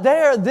I got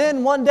there,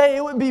 then one day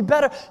it would be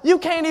better. You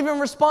can't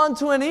even respond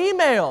to an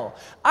email.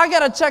 I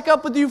got to check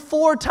up with you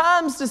 4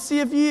 times to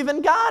see if you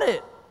even got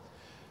it.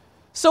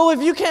 So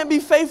if you can't be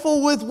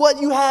faithful with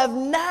what you have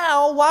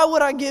now, why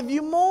would I give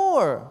you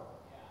more?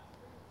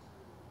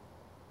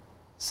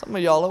 Some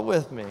of y'all are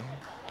with me.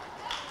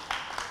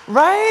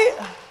 Right?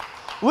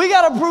 We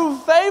got to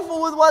prove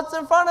faithful with what's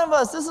in front of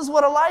us. This is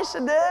what Elisha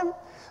did.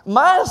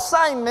 My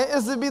assignment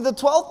is to be the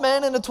 12th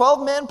man in a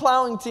 12-man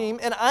plowing team,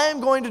 and I am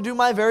going to do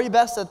my very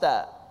best at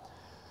that.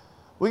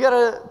 We got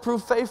to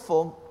prove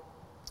faithful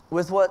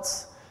with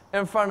what's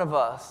in front of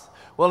us.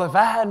 Well, if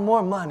I had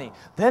more money,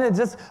 then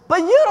but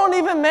you don't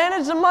even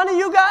manage the money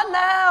you got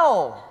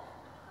now.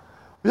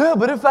 Yeah,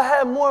 but if I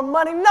had more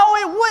money, no,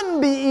 it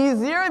wouldn't be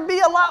easier. It'd be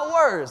a lot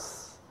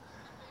worse.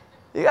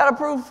 You got to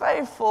prove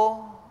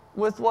faithful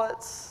with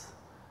what's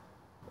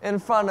in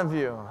front of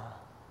you.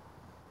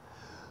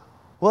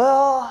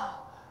 Well,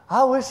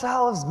 I wish I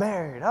was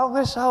married. I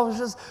wish I was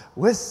just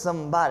with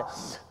somebody.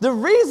 The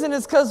reason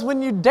is because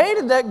when you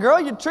dated that girl,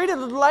 you treated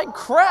her like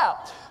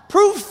crap.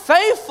 Prove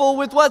faithful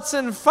with what's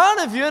in front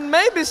of you, and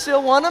maybe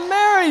she'll want to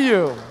marry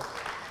you.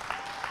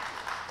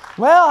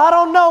 Well, I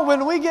don't know.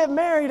 When we get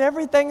married,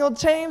 everything will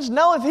change.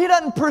 No, if he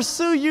doesn't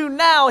pursue you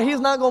now, he's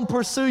not going to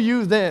pursue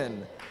you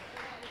then.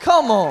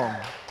 Come on.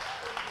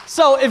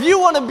 So if you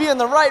want to be in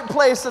the right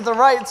place at the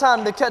right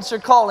time to catch your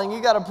calling,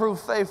 you got to prove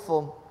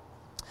faithful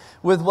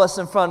with what's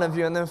in front of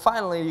you. And then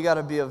finally, you got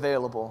to be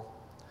available.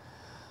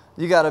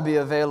 You got to be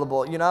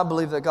available. You know, I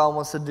believe that God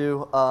wants to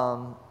do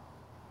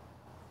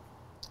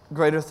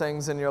greater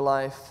things in your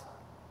life,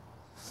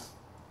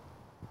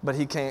 but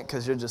he can't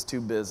because you're just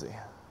too busy.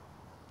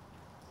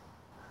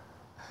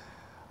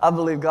 I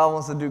believe God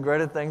wants to do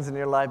greater things in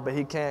your life, but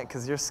he can't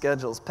because your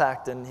schedule's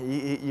packed and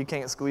you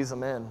can't squeeze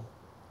them in.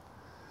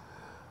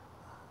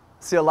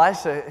 See,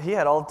 Elisha, he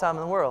had all the time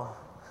in the world.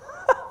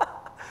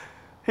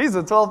 He's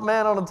a 12th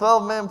man on a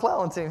 12-man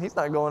plowing team. He's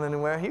not going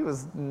anywhere. He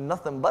was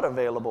nothing but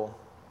available.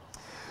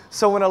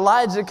 So when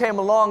Elijah came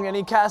along and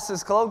he cast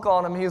his cloak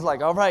on him, he was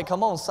like, all right,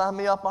 come on, sign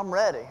me up, I'm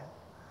ready.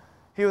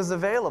 He was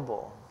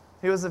available.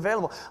 He was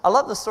available. I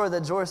love the story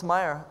that Joyce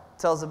Meyer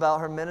tells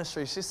about her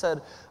ministry. She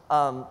said,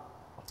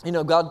 you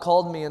know, God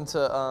called me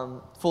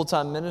into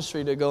full-time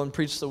ministry to go and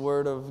preach the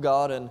word of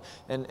God and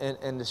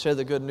to share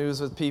the good news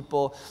with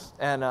people.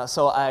 And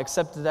so I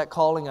accepted that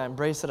calling. I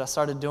embraced it. I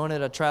started doing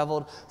it. I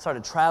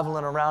started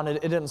traveling around it.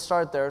 It didn't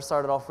start there. It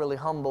started off really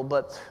humble.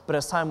 But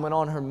as time went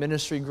on, her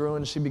ministry grew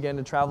and she began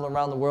to travel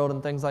around the world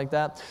and things like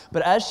that.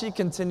 But as she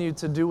continued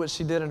to do what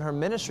she did in her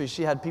ministry,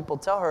 she had people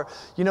tell her,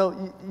 you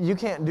know, you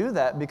can't do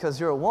that because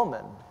you're a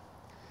woman.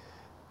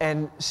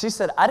 And she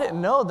said, I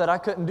didn't know that I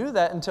couldn't do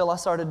that until I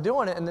started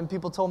doing it, and then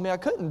people told me I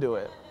couldn't do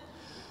it.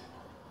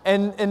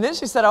 And then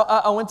she said,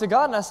 I went to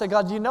God, and I said,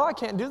 God, you know I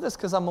can't do this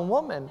because I'm a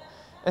woman.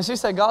 And she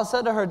said, God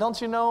said to her, don't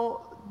you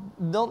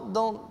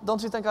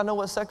think I know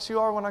what sex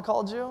you are when I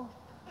called you?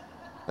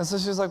 And so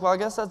she's like, well, I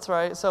guess that's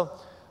right. So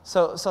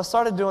I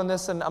started doing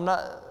this, and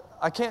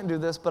I can't do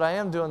this, but I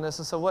am doing this.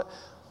 And so what?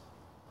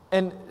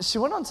 And she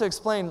went on to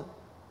explain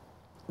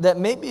that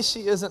maybe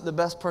she isn't the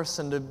best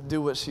person to do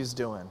what she's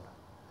doing.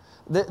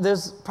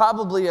 There's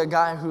probably a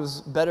guy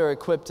who's better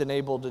equipped and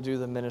able to do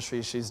the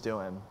ministry she's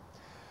doing.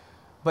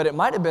 But it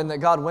might have been that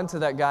God went to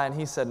that guy and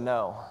he said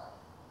no.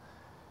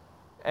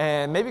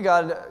 And maybe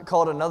God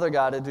called another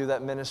guy to do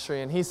that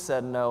ministry and he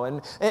said no.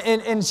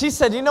 And she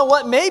said, you know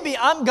what, maybe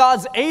I'm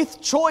God's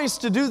 8th choice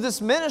to do this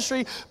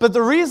ministry, but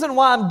the reason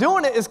why I'm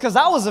doing it is because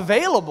I was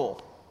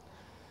available.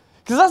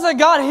 Because I said,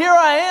 God, here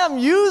I am,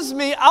 use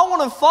me, I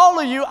want to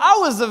follow you. I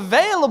was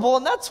available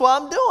and that's why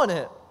I'm doing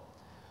it.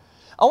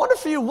 I wonder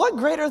for you, what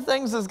greater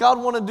things does God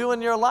want to do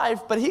in your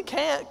life, but he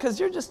can't because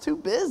you're just too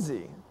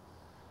busy.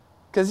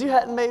 Because you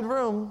hadn't made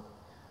room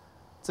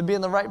to be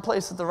in the right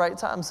place at the right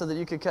time so that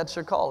you could catch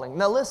your calling.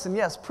 Now listen,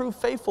 yes, prove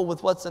faithful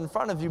with what's in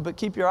front of you, but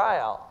keep your eye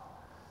out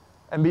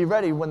and be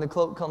ready when the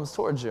cloak comes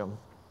towards you.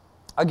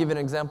 I'll give you an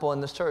example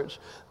in this church.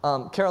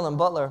 Carolyn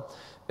Butler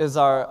is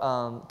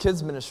our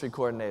kids ministry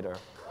coordinator.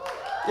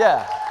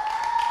 Yeah.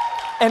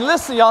 And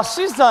listen, y'all,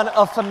 she's done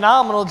a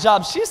phenomenal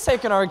job. She's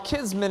taken our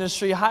kids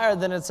ministry higher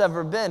than it's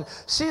ever been.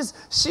 She's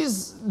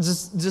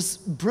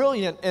just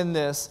brilliant in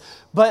this.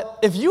 But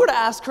if you were to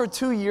ask her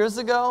 2 years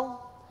ago,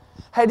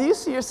 hey, do you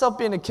see yourself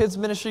being a kids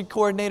ministry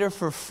coordinator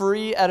for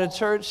free at a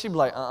church? She'd be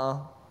like,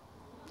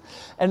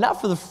 And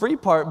not for the free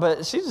part,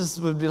 but she just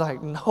would be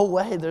like, no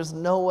way, there's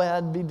no way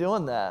I'd be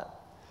doing that.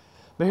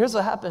 But here's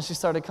what happened. She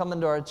started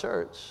coming to our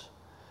church.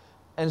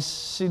 And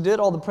she did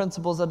all the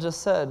principles I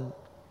just said.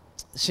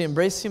 She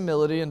embraced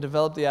humility and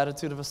developed the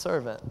attitude of a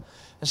servant.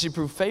 And she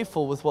proved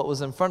faithful with what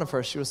was in front of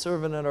her. She was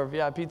serving at our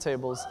VIP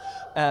tables.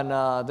 And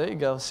there you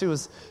go. She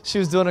was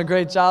doing a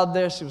great job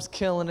there. She was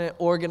killing it,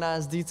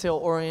 organized,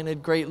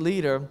 detail-oriented, great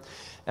leader.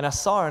 And I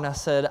saw her and I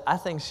said, I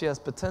think she has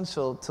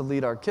potential to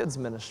lead our kids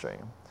ministry.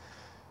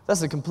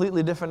 That's a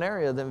completely different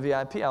area than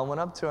VIP. I went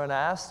up to her and I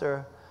asked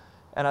her,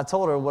 and I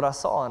told her what I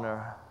saw in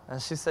her.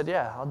 And she said,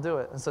 yeah, I'll do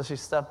it. And so she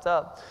stepped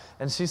up,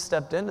 and she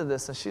stepped into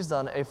this, and she's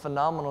done a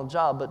phenomenal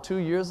job. But 2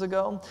 years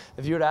ago,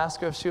 if you were to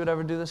ask her if she would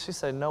ever do this, she'd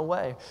say, no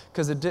way,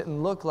 because it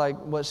didn't look like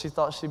what she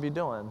thought she'd be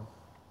doing.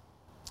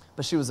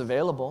 But she was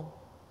available,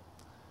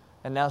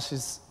 and now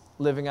she's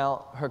living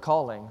out her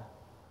calling.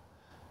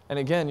 And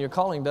again, your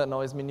calling doesn't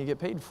always mean you get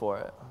paid for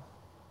it.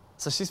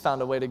 So she's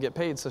found a way to get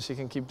paid so she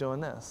can keep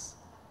doing this.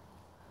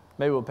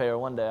 Maybe we'll pay her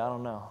one day, I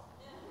don't know.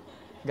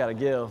 Got to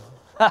give.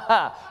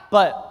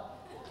 But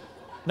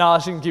no,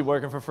 she can keep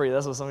working for free.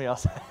 That's what some of y'all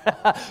say.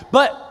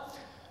 But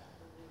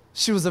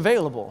she was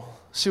available.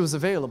 She was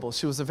available.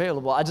 She was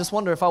available. I just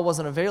wonder if I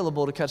wasn't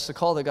available to catch the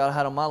call that God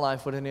had on my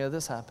life, would any of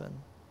this happen?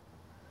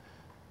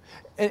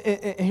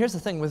 And here's the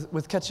thing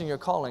with catching your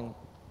calling.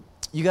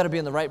 You got to be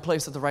in the right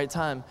place at the right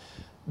time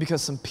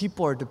because some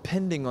people are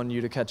depending on you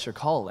to catch your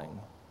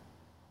calling.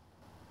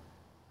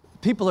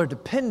 People are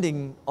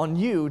depending on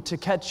you to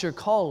catch your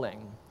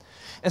calling.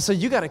 And so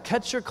you got to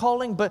catch your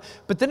calling, but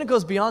then it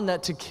goes beyond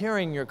that to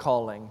carrying your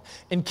calling.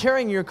 And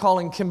carrying your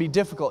calling can be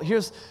difficult.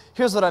 Here's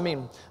what I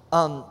mean.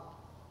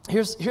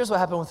 Here's what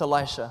happened with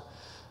Elisha.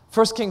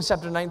 1 Kings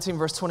chapter 19,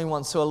 verse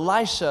 21. So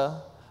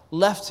Elisha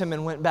left him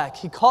and went back.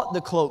 He caught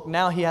the cloak.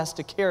 Now he has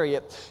to carry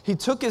it. He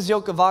took his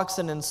yoke of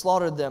oxen and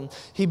slaughtered them.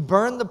 He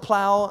burned the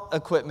plow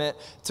equipment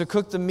to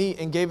cook the meat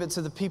and gave it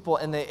to the people,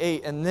 and they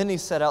ate. And then he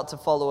set out to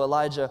follow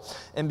Elijah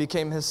and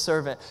became his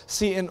servant.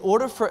 See, in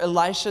order for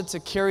Elisha to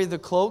carry the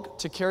cloak,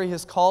 to carry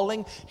his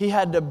calling, he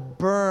had to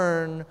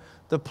burn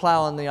the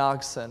plow and the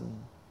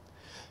oxen.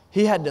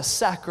 He had to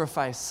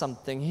sacrifice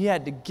something. He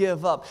had to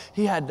give up.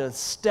 He had to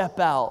step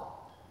out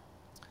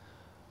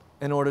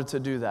in order to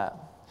do that.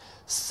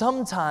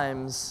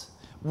 Sometimes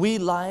we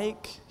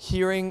like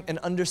hearing and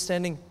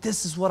understanding,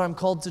 this is what I'm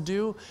called to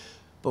do,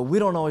 but we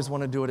don't always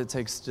want to do what it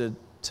takes to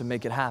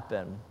make it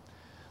happen.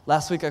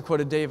 Last week I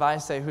quoted Dave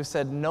Isay, who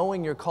said,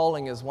 knowing your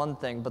calling is one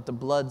thing, but the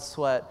blood,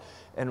 sweat,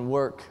 and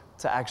work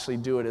to actually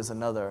do it is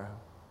another.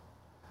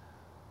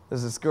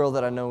 There's this girl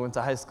that I know, went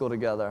to high school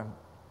together.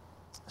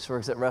 She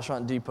works at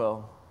Restaurant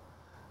Depot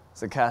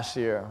as a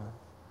cashier.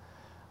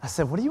 I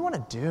said, what do you want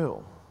to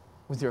do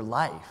with your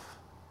life?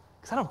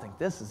 Because I don't think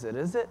this is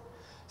it?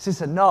 She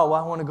said, no,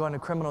 I want to go into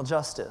criminal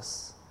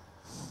justice.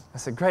 I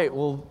said, great,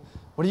 well,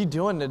 what are you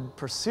doing to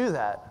pursue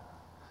that?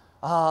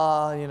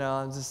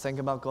 I'm just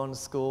thinking about going to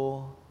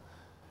school.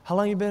 How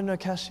long you been a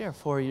cashier?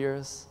 4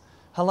 years.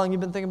 How long you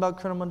been thinking about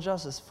criminal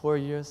justice? 4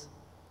 years.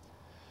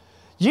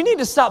 You need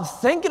to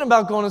stop thinking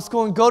about going to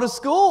school and go to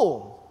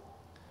school,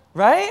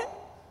 right?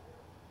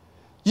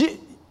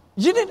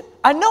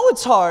 I know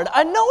it's hard.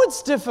 I know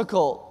it's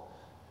difficult.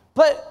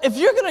 But if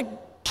you're going to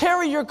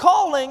carry your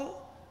calling,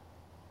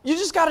 you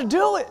just got to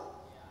do it.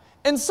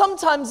 And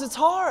sometimes it's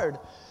hard.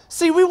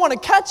 See, we want to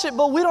catch it,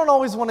 but we don't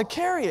always want to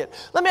carry it.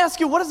 Let me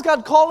ask you, what is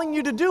God calling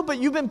you to do, but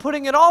you've been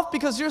putting it off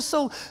because you're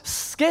so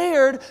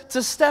scared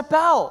to step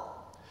out?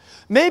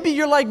 Maybe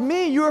you're like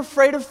me, you're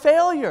afraid of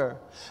failure.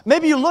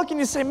 Maybe you look and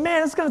you say,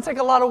 man, it's going to take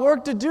a lot of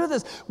work to do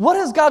this. What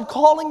is God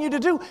calling you to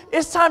do?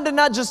 It's time to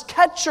not just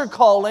catch your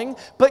calling,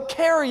 but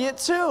carry it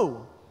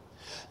too.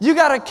 You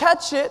got to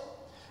catch it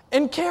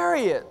and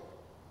carry it.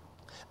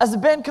 As the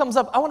band comes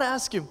up, I want to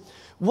ask you,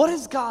 what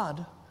is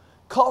God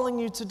calling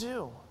you to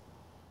do?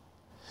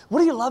 What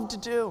do you love to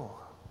do?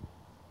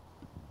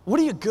 What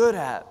are you good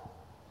at?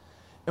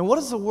 And what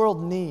does the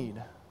world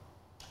need?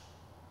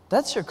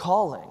 That's your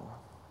calling.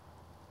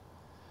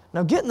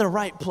 Now get in the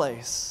right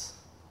place.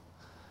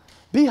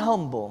 Be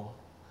humble.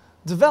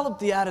 Develop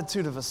the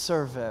attitude of a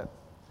servant.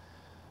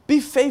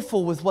 Be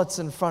faithful with what's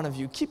in front of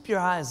you. Keep your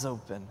eyes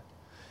open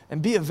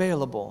and be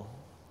available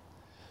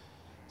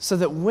so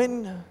that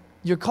when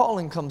your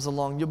calling comes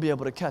along, you'll be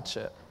able to catch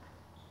it.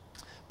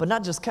 But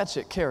not just catch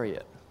it, carry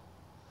it.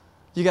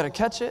 You got to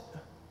catch it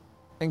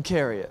and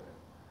carry it.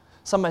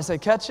 Somebody say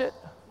catch it.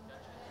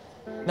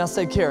 Now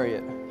say carry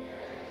it.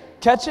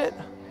 Catch it,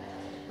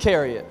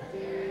 carry it.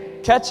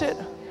 Catch it,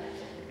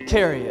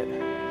 carry it.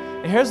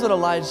 And here's what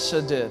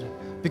Elisha did.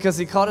 Because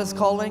he caught his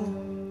calling,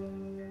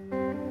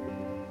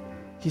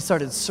 he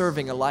started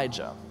serving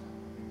Elijah.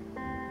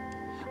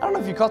 I don't know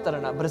if you caught that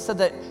or not, but it said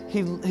that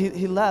he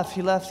left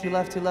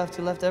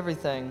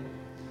everything.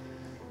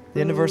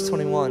 The end of verse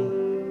 21.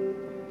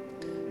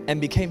 And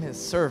became his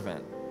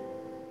servant.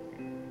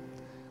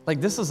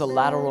 Like this is a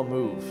lateral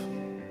move.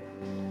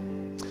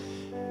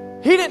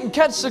 He didn't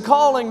catch the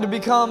calling to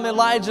become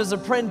Elijah's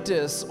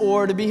apprentice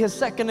or to be his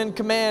second in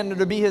command or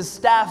to be his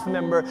staff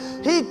member.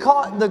 He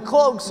caught the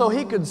cloak so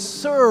he could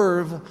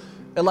serve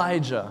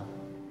Elijah.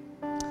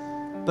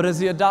 But as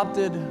he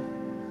adopted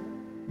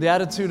the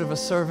attitude of a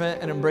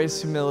servant and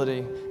embraced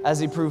humility, as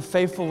he proved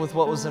faithful with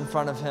what was in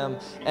front of him,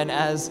 and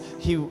as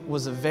he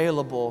was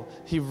available,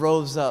 he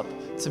rose up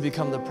to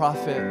become the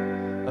prophet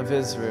of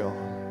Israel.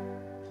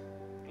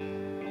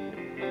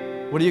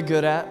 What are you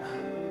good at?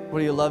 What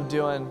do you love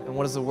doing? And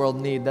what does the world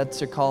need? That's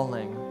your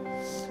calling.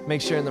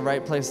 Make sure you're in the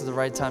right place at the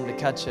right time to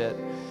catch it.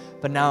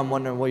 But now I'm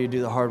wondering, will you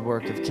do the hard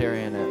work of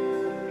carrying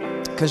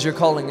it? Because your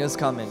calling is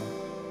coming.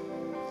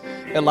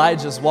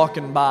 Elijah's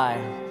walking by,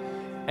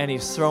 and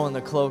he's throwing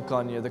the cloak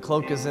on you. The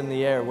cloak is in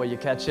the air. Will you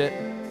catch it?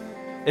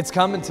 It's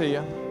coming to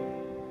you.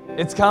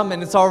 It's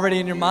coming. It's already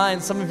in your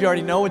mind. Some of you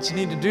already know what you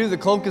need to do. The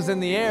cloak is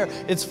in the air.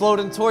 It's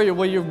floating toward you.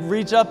 Will you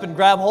reach up and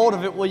grab hold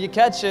of it? Will you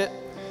catch it?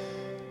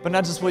 But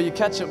not just will you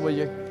catch it, will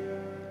you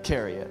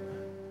carry it?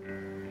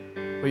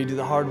 Will you do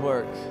the hard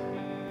work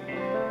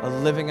of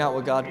living out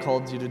what God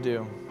called you to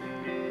do?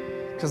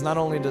 Because not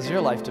only does your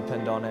life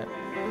depend on it,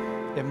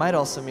 it might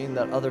also mean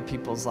that other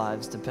people's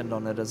lives depend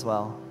on it as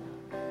well.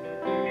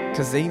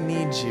 Because they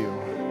need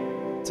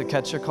you to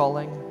catch your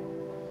calling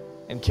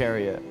and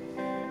carry it.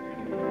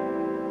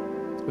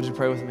 Would you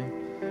pray with me?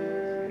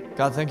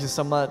 God, thank you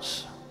so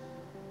much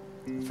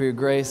for your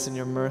grace and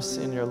your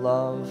mercy and your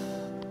love.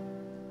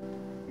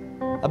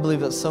 I believe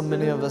that so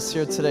many of us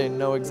here today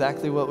know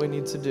exactly what we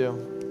need to do.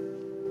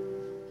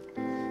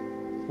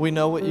 We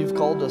know what you've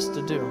called us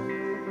to do.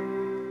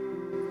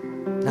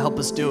 Now help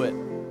us do it.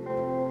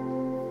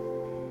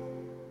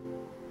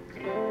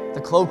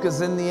 The cloak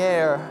is in the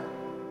air.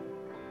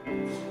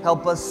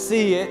 Help us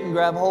see it and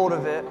grab hold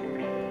of it.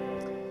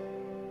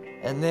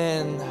 And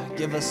then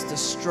give us the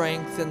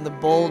strength and the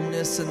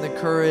boldness and the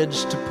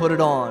courage to put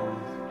it on.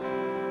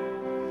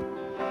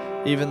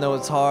 even though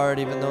it's hard,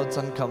 even though it's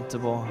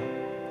uncomfortable.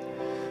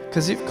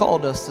 Because you've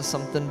called us to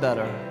something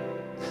better.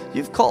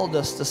 You've called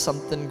us to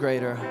something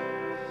greater.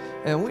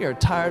 And we are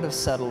tired of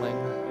settling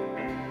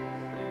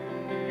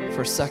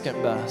for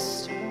second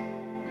best.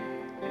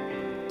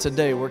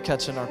 Today, we're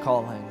catching our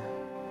calling.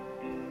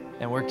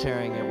 And we're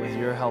carrying it with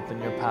your help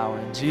and your power.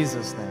 In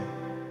Jesus'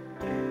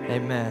 name,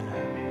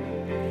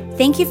 amen.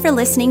 Thank you for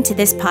listening to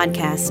this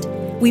podcast.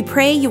 We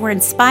pray you were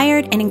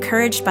inspired and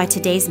encouraged by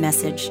today's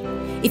message.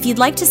 If you'd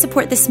like to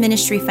support this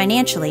ministry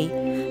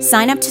financially,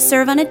 sign up to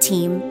serve on a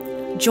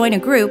team, join a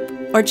group,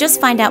 or just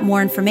find out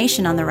more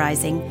information on The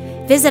Rising,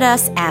 visit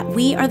us at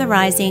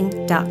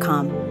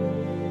wearetherising.com.